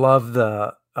love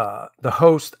the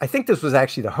host. I think this was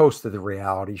actually the host of the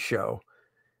reality show.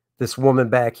 This woman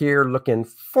back here looking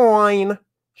fine.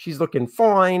 She's looking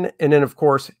fine. And then, of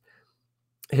course,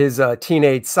 his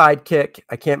teenage sidekick.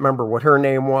 I can't remember what her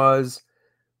name was,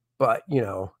 but, you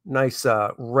know, nice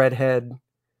redhead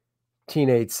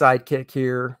teenage sidekick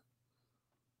here.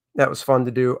 That was fun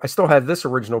to do. I still have this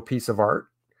original piece of art.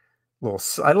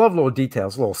 I love little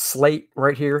details. Little slate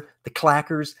right here. The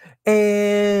clackers.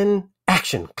 And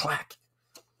action. Clack.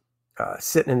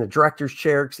 Sitting in the director's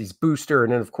chair because he's Booster.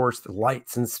 And then, of course, the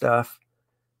lights and stuff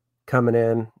coming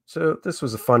in. So this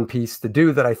was a fun piece to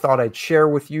do that I thought I'd share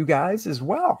with you guys as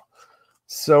well.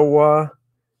 So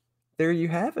there you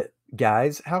have it,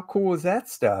 guys. How cool is that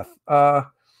stuff?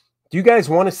 Do you guys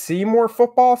want to see more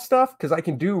football stuff? Because I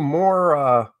can do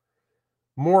more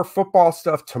football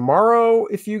stuff tomorrow.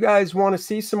 If you guys want to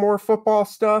see some more football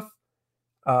stuff,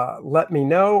 let me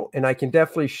know, and I can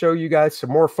definitely show you guys some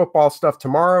more football stuff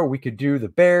tomorrow. We could do the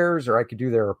Bears, or I could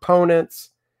do their opponents.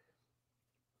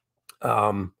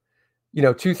 You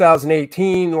know,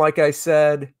 2018, like I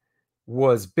said,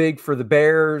 was big for the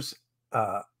Bears.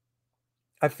 I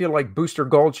feel like Booster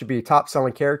Gold should be a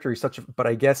top-selling character. He's but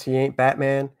I guess he ain't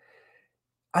Batman.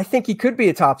 I think he could be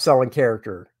a top-selling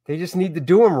character. They just need to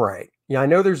do him right. Yeah, I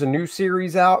know there's a new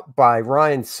series out by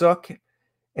Ryan Sook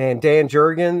and Dan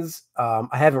Jurgens. I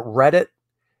haven't read it.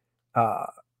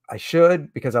 I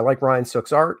should, because I like Ryan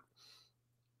Sook's art.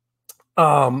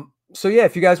 So yeah,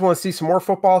 if you guys want to see some more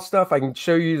football stuff, I can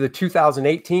show you the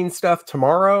 2018 stuff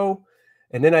tomorrow.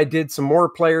 And then I did some more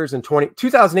players in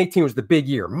 2018 was the big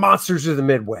year. Monsters of the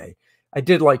Midway. I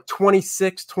did like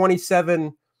 26,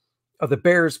 27 of the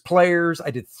Bears players.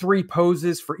 I did 3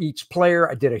 poses for each player.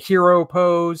 I did a hero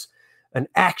pose, an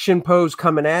action pose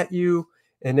coming at you,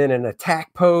 and then an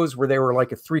attack pose where they were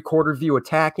like a 3/4 view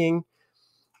attacking.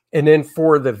 And then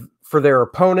for their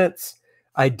opponents,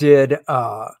 I did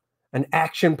an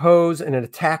action pose and an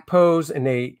attack pose, and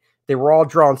they were all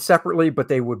drawn separately, but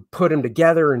they would put them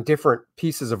together in different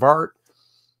pieces of art.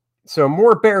 So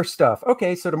more Bear stuff.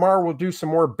 Okay, so tomorrow we'll do some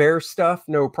more Bear stuff,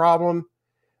 no problem.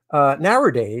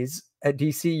 Nowadays at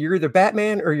DC, you're either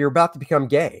Batman or you're about to become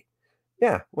gay.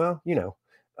 Yeah, well, you know.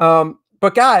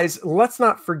 But guys, let's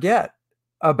not forget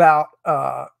about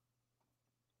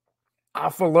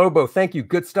Alpha Lobo, thank you.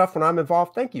 Good stuff when I'm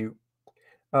involved. Thank you.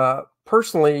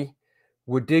 Personally,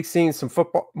 would dig seeing some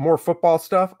more football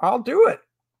stuff. I'll do it.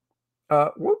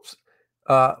 Whoops.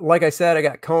 Like I said, I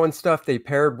got Cohen stuff they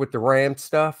paired with the Ram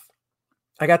stuff.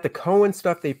 I got the Cohen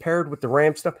stuff they paired with the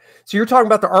Ram stuff. So you're talking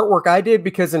about the artwork I did,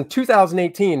 because in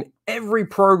 2018, every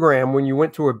program, when you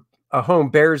went to a home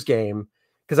Bears game,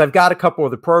 because I've got a couple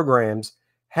of the programs,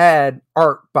 had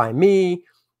art by me.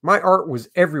 My art was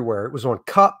everywhere. It was on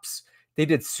cups. They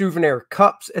did souvenir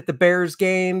cups at the Bears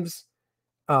games.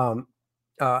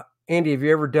 Andy, have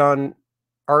you ever done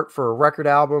art for a record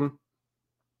album?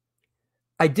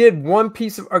 I did one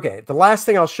piece of, okay, the last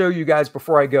thing I'll show you guys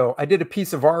before I go, I did a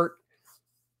piece of art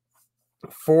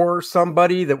for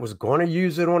somebody that was going to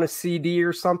use it on a CD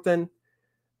or something.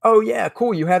 Oh yeah,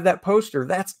 cool. You have that poster.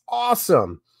 That's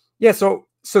awesome. Yeah. So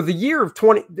the year of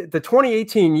the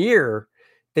 2018 year,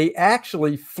 they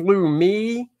actually flew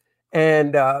me,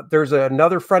 and there's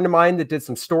another friend of mine that did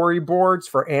some storyboards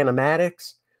for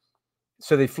animatics.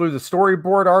 So they flew the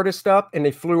storyboard artist up, and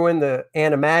they flew in the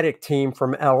animatic team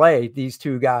from LA, these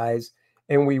two guys.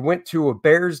 And we went to a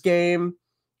Bears game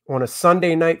on a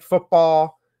Sunday night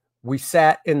football. We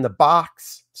sat in the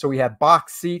box. So we had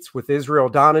box seats with Israel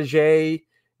Donajay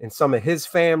and some of his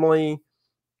family.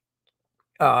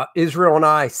 Israel and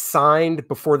I signed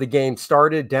before the game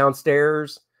started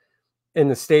downstairs in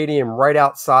the stadium, right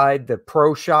outside the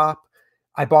pro shop.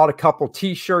 I bought a couple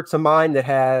t-shirts of mine that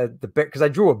had the bear, because I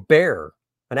drew a bear,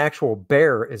 an actual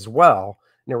bear as well.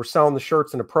 And they were selling the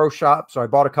shirts in the pro shop. So I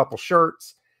bought a couple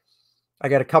shirts. I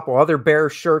got a couple other bear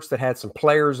shirts that had some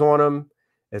players on them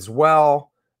as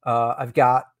well. I've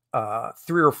got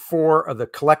 3 or 4 of the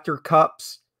collector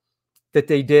cups that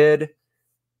they did.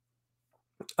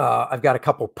 I've got a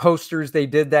couple posters they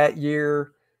did that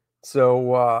year.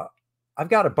 So I've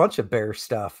got a bunch of bear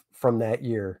stuff from that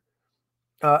year.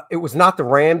 It was not the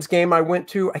Rams game I went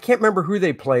to. I can't remember who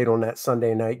they played on that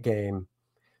Sunday night game,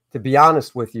 to be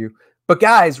honest with you. But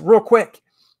guys, real quick,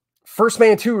 First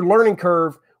Man 2 learning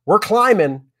curve. We're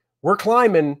climbing.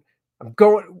 I'm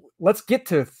going. Let's get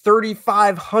to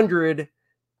 3,500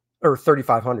 or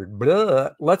 3,500. Blah.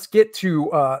 Let's get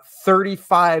to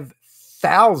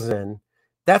 35,000.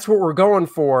 That's what we're going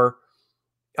for.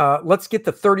 Let's get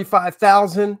to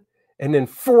 35,000, and then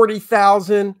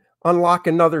 40,000. Unlock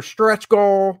another stretch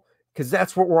goal, because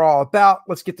that's what we're all about.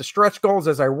 Let's get the stretch goals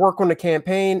as I work on the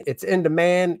campaign. It's in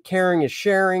demand. Caring is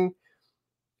sharing.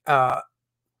 I'm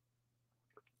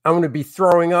going to be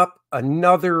throwing up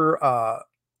another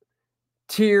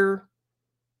tier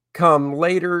come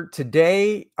later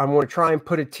today. I'm going to try and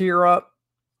put a tier up,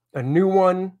 a new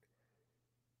one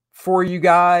for you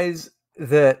guys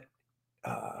that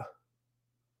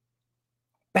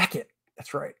Beckett.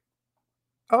 That's right.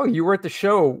 Oh, you were at the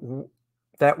show,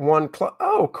 that one club.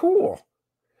 Oh, cool.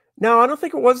 No, I don't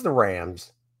think it was the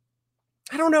Rams.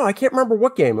 I don't know. I can't remember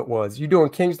what game it was. You doing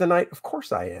Kings tonight? Of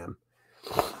course I am.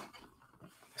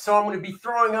 So I'm going to be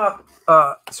throwing up.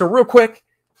 So real quick,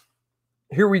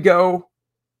 here we go.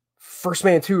 First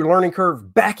Man 2 learning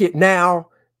curve. Back it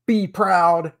now. Be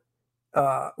proud.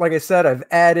 Like I said, I've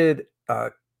added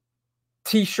a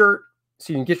t-shirt,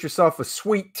 so you can get yourself a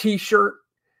sweet t-shirt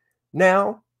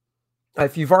now.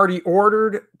 If you've already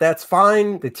ordered, that's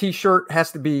fine. The t-shirt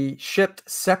has to be shipped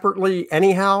separately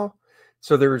anyhow.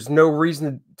 So there's no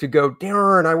reason to go,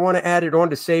 darn, I want to add it on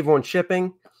to save on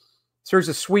shipping. So there's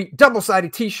a sweet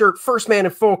double-sided t-shirt, First Man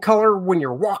in full color. When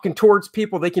you're walking towards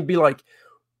people, they can be like,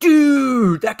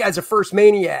 dude, that guy's a First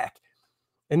Maniac.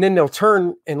 And then they'll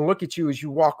turn and look at you as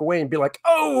you walk away and be like,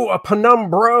 oh, a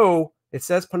penumbro. It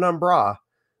says penumbra.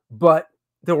 But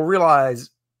they'll realize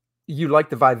you like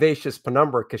the vivacious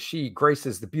penumbra because she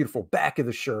graces the beautiful back of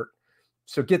the shirt.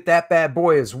 So get that bad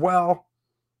boy as well.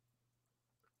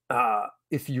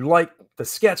 If you like the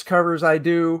sketch covers I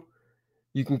do,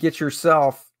 you can get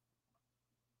yourself.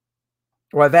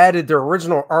 Well, I've added the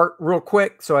original art real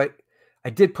quick. So I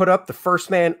did put up the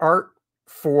First Man art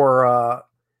for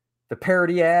the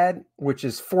parody ad, which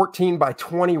is 14 by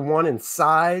 21 in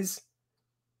size.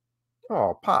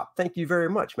 Oh, Pop, thank you very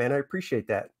much, man. I appreciate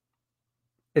that.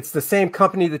 It's the same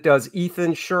company that does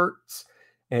Ethan shirts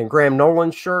and Graham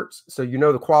Nolan shirts, so you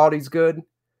know the quality's good.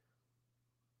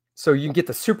 So you can get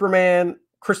the Superman,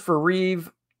 Christopher Reeve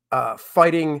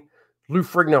fighting Lou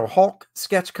Ferrigno Hulk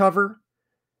sketch cover.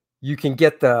 You can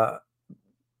get the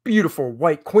beautiful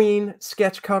White Queen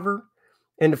sketch cover.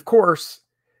 And of course,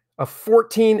 a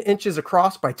 14 inches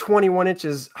across by 21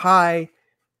 inches high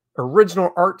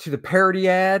original art to the parody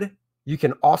ad you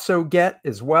can also get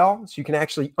as well. So you can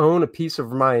actually own a piece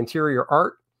of my interior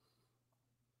art.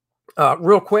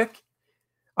 Real quick,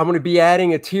 I'm going to be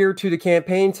adding a tier to the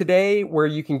campaign today where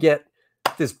you can get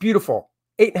this beautiful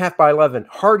 8.5 by 11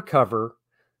 hardcover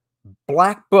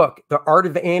black book, The Art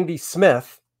of Andy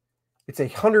Smith. It's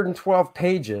 112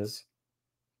 pages.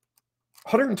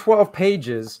 112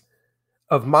 pages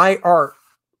of my art.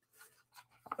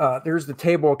 There's the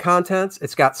table of contents.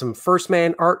 It's got some first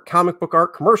man art, comic book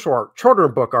art, commercial art,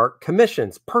 children's book art,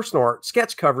 commissions, personal art,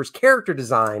 sketch covers, character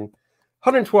design,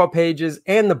 112 pages,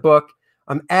 and the book.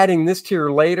 I'm adding this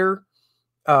tier later.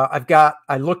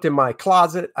 I looked in my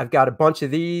closet. I've got a bunch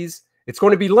of these. It's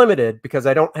going to be limited because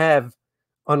I don't have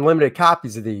unlimited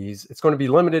copies of these. It's going to be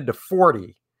limited to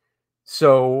 40.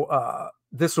 So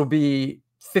this will be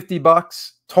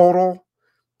 $50 total.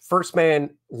 First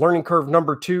Man Learning Curve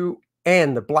number 2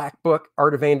 and the black book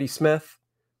Art of Andy Smith.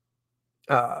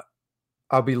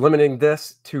 I'll be limiting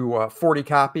this to 40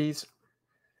 copies,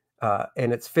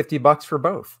 and it's $50 for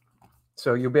both.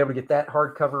 So you'll be able to get that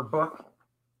hardcover book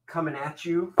coming at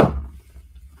you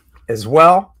as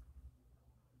well.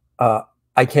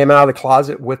 I came out of the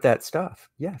closet with that stuff.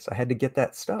 Yes, I had to get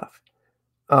that stuff.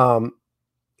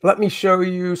 Let me show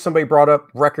you. Somebody brought up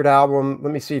record album.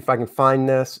 Let me see if I can find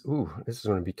this. Ooh, this is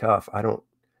going to be tough. I don't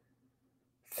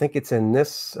think it's in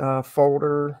this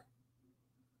folder.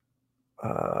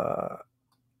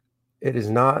 It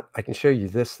is not. I can show you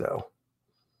this, though,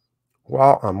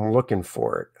 while I'm looking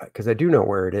for it, because I do know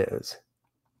where it is.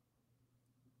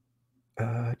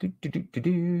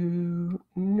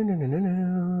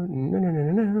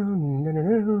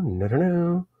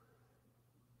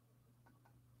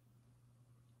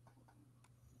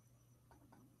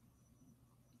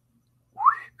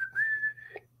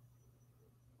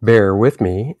 Bear with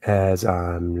me as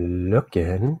I'm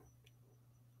looking.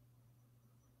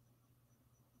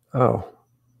 Oh,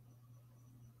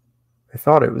 I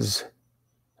thought it was,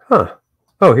 huh?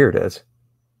 Oh, here it is.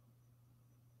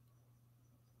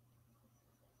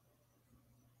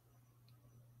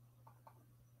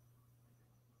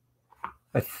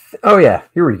 Oh yeah,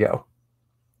 here we go.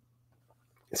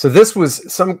 So this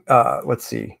was some, let's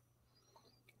see.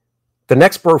 The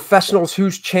Next Professionals,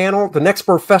 whose channel? The Next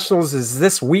Professionals is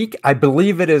this week. I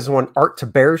believe it is on Art to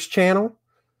Bear's channel.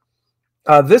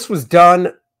 This was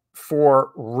done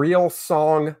for Real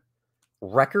Song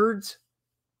Records.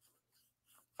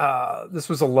 This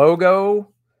was a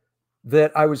logo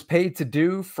that I was paid to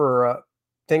do for a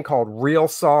thing called Real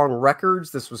Song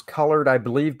Records. This was colored, I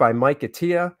believe, by Michael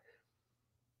Attia.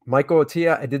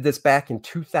 I did this back in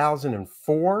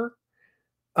 2004.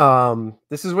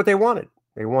 This is what they wanted.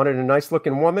 They wanted a nice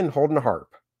looking woman holding a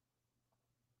harp.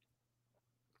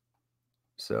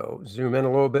 So zoom in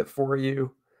a little bit for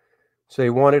you. So they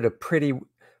wanted a pretty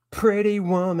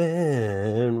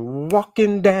woman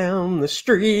walking down the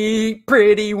street.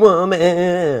 Pretty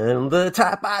woman, the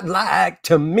type I'd like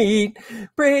to meet.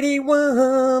 Pretty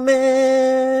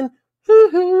woman.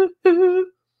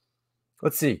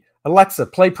 Let's see. Alexa,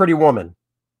 play Pretty Woman.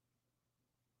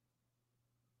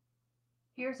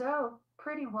 Here's Oh,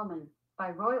 Pretty Woman by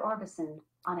Roy Orbison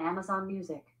on Amazon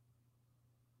Music.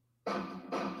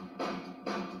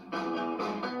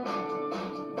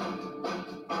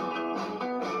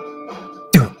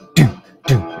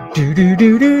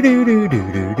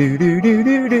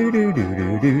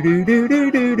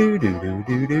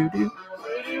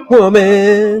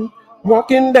 Woman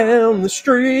walking down the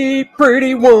street,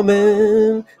 pretty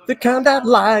woman, the kind I'd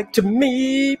like to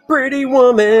meet. Pretty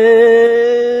woman,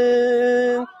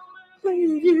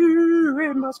 believe you,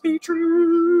 it must be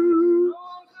true.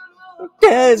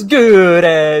 As good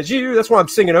as you. That's why I'm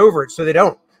singing over it so they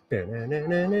don't. Getting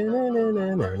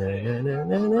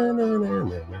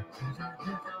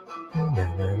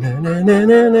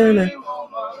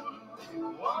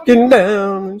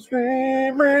down the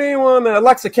street, pretty woman.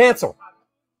 Alexa, cancel.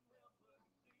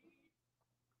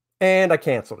 And I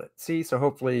canceled it. See, so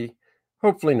hopefully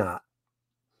not.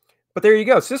 But there you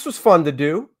go. So this was fun to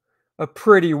do. A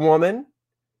pretty woman.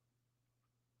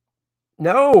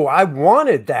 No, I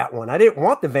wanted that one. I didn't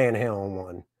want the Van Halen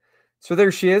one. So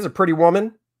there she is, a pretty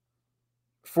woman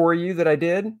for you that I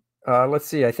did. Let's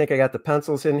see. I think I got the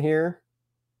pencils in here.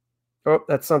 Oh,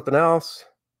 that's something else.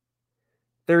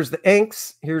 There's the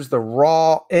inks. Here's the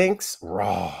raw inks.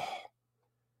 Raw.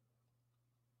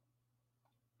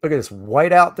 Look at this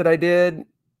whiteout that I did.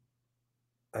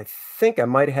 I think I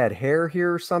might have had hair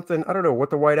here or something. I don't know what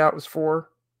the whiteout was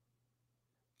for.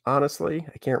 Honestly,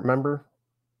 I can't remember.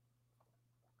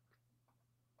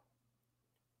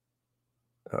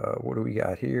 What do we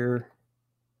got here?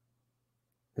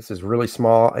 This is really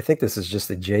small. I think this is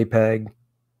just a JPEG.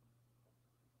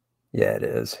 Yeah, it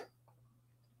is.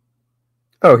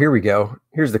 Oh, here we go.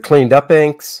 Here's the cleaned up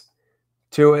inks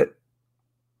to it.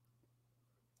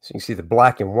 So you can see the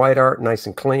black and white art, nice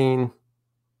and clean.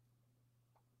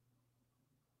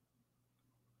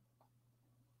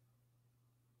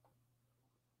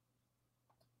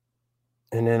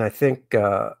 And then I think,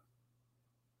 oh,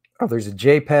 there's a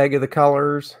JPEG of the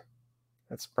colors.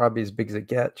 That's probably as big as it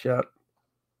gets. Yep.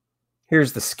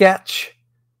 Here's the sketch.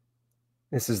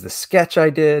 This is the sketch I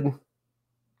did.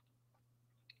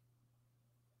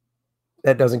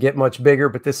 That doesn't get much bigger,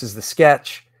 but this is the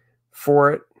sketch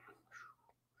for it.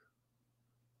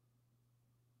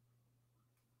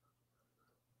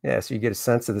 Yeah, so you get a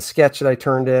sense of the sketch that I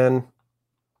turned in.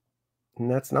 And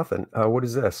that's nothing. What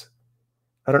is this?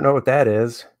 I don't know what that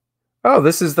is. Oh,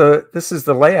 this is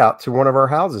the layout to one of our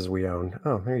houses we own.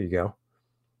 Oh, there you go.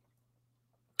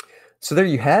 So there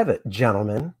you have it,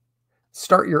 gentlemen.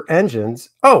 Start your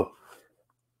engines. Oh,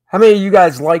 how many of you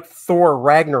guys like Thor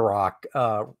Ragnarok?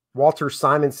 Walter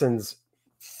Simonson's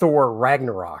Thor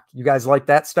Ragnarok. You guys like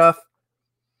that stuff?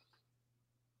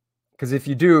 Because if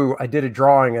you do, I did a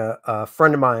drawing. A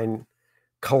friend of mine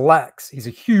collects. He's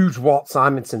a huge Walt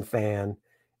Simonson fan,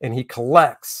 and he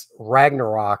collects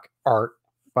Ragnarok art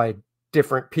by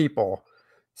different people.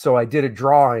 So I did a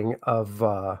drawing of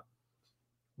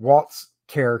Walt's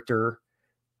character.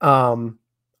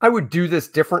 I would do this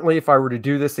differently if I were to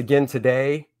do this again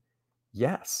today.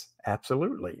 Yes,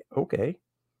 absolutely. Okay.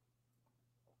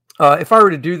 If I were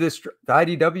to do this, the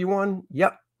IDW one,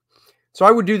 yep. So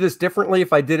I would do this differently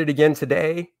if I did it again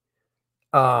today.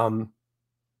 But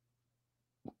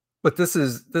this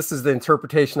is the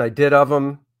interpretation I did of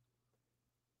them.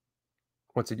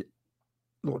 Once again,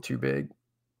 a little too big.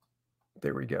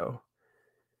 There we go.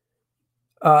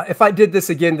 If I did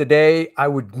this again today, I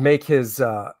would make his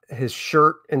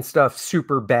shirt and stuff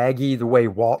super baggy the way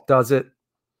Walt does it.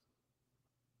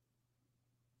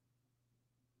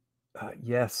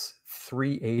 Yes,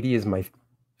 380 is my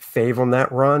fave on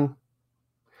that run.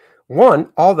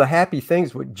 All the happy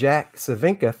things with Jack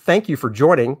Savinka. Thank you for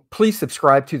joining. Please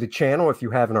subscribe to the channel if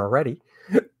you haven't already.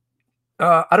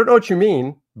 I don't know what you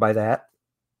mean by that.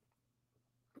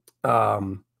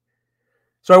 So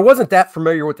I wasn't that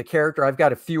familiar with the character. I've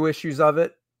got a few issues of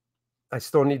it. I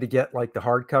still need to get like the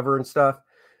hardcover and stuff.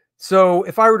 So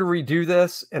if I were to redo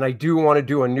this, and I do want to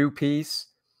do a new piece,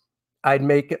 I'd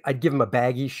give him a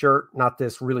baggy shirt, not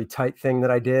this really tight thing that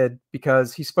I did,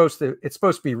 because it's supposed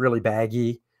to be really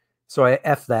baggy. So I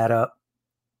F that up.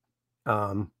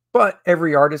 But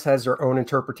every artist has their own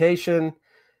interpretation,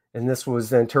 and this was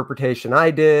the interpretation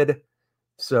I did.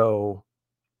 So,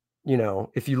 you know,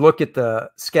 if you look at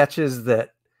the sketches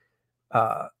that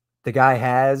the guy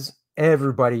has,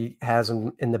 everybody has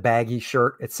them in the baggy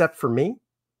shirt except for me.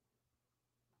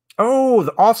 Oh,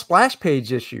 the all splash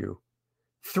page issue.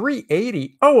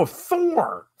 380. Oh,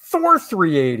 Thor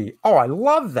 380. Oh, I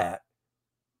love that.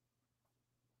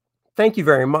 Thank you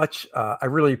very much. I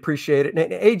really appreciate it.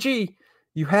 And AG,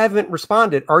 you haven't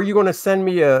responded. Are you going to send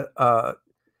me a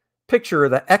picture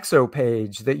of the EXO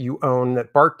page that you own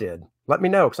that Bart did? Let me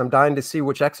know, because I'm dying to see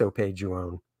which EXO page you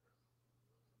own.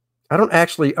 I don't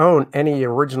actually own any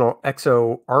original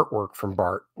EXO artwork from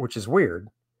Bart, which is weird,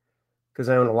 because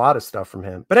I own a lot of stuff from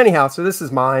him. But anyhow, so this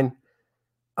is mine.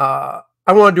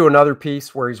 I want to do another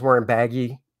piece where he's wearing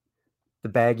the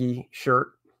baggy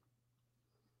shirt.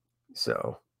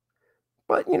 So,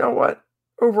 but you know what?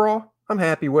 Overall, I'm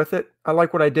happy with it. I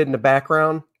like what I did in the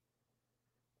background.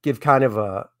 Give kind of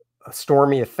a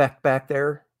stormy effect back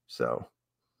there. So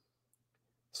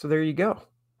there you go.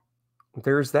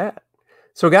 There's that.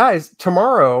 So guys,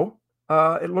 tomorrow,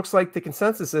 it looks like the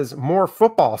consensus is more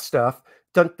football stuff.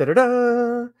 Dun da da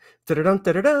da, da da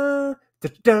da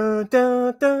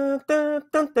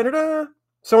da da.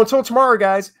 So until tomorrow,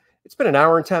 guys, it's been an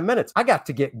hour and 10 minutes. I got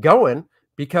to get going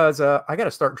because I got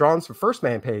to start drawing some first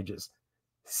man pages.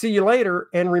 See you later.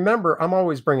 And remember, I'm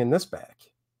always bringing this back.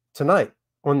 Tonight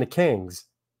on The Kings,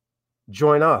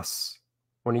 join us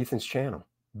on Ethan's channel.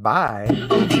 Bye.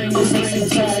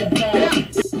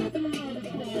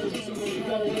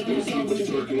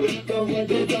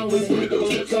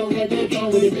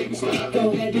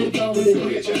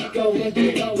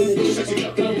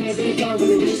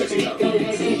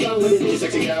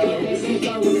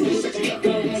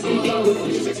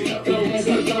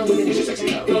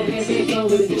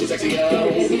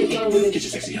 Get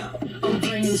your sexy on.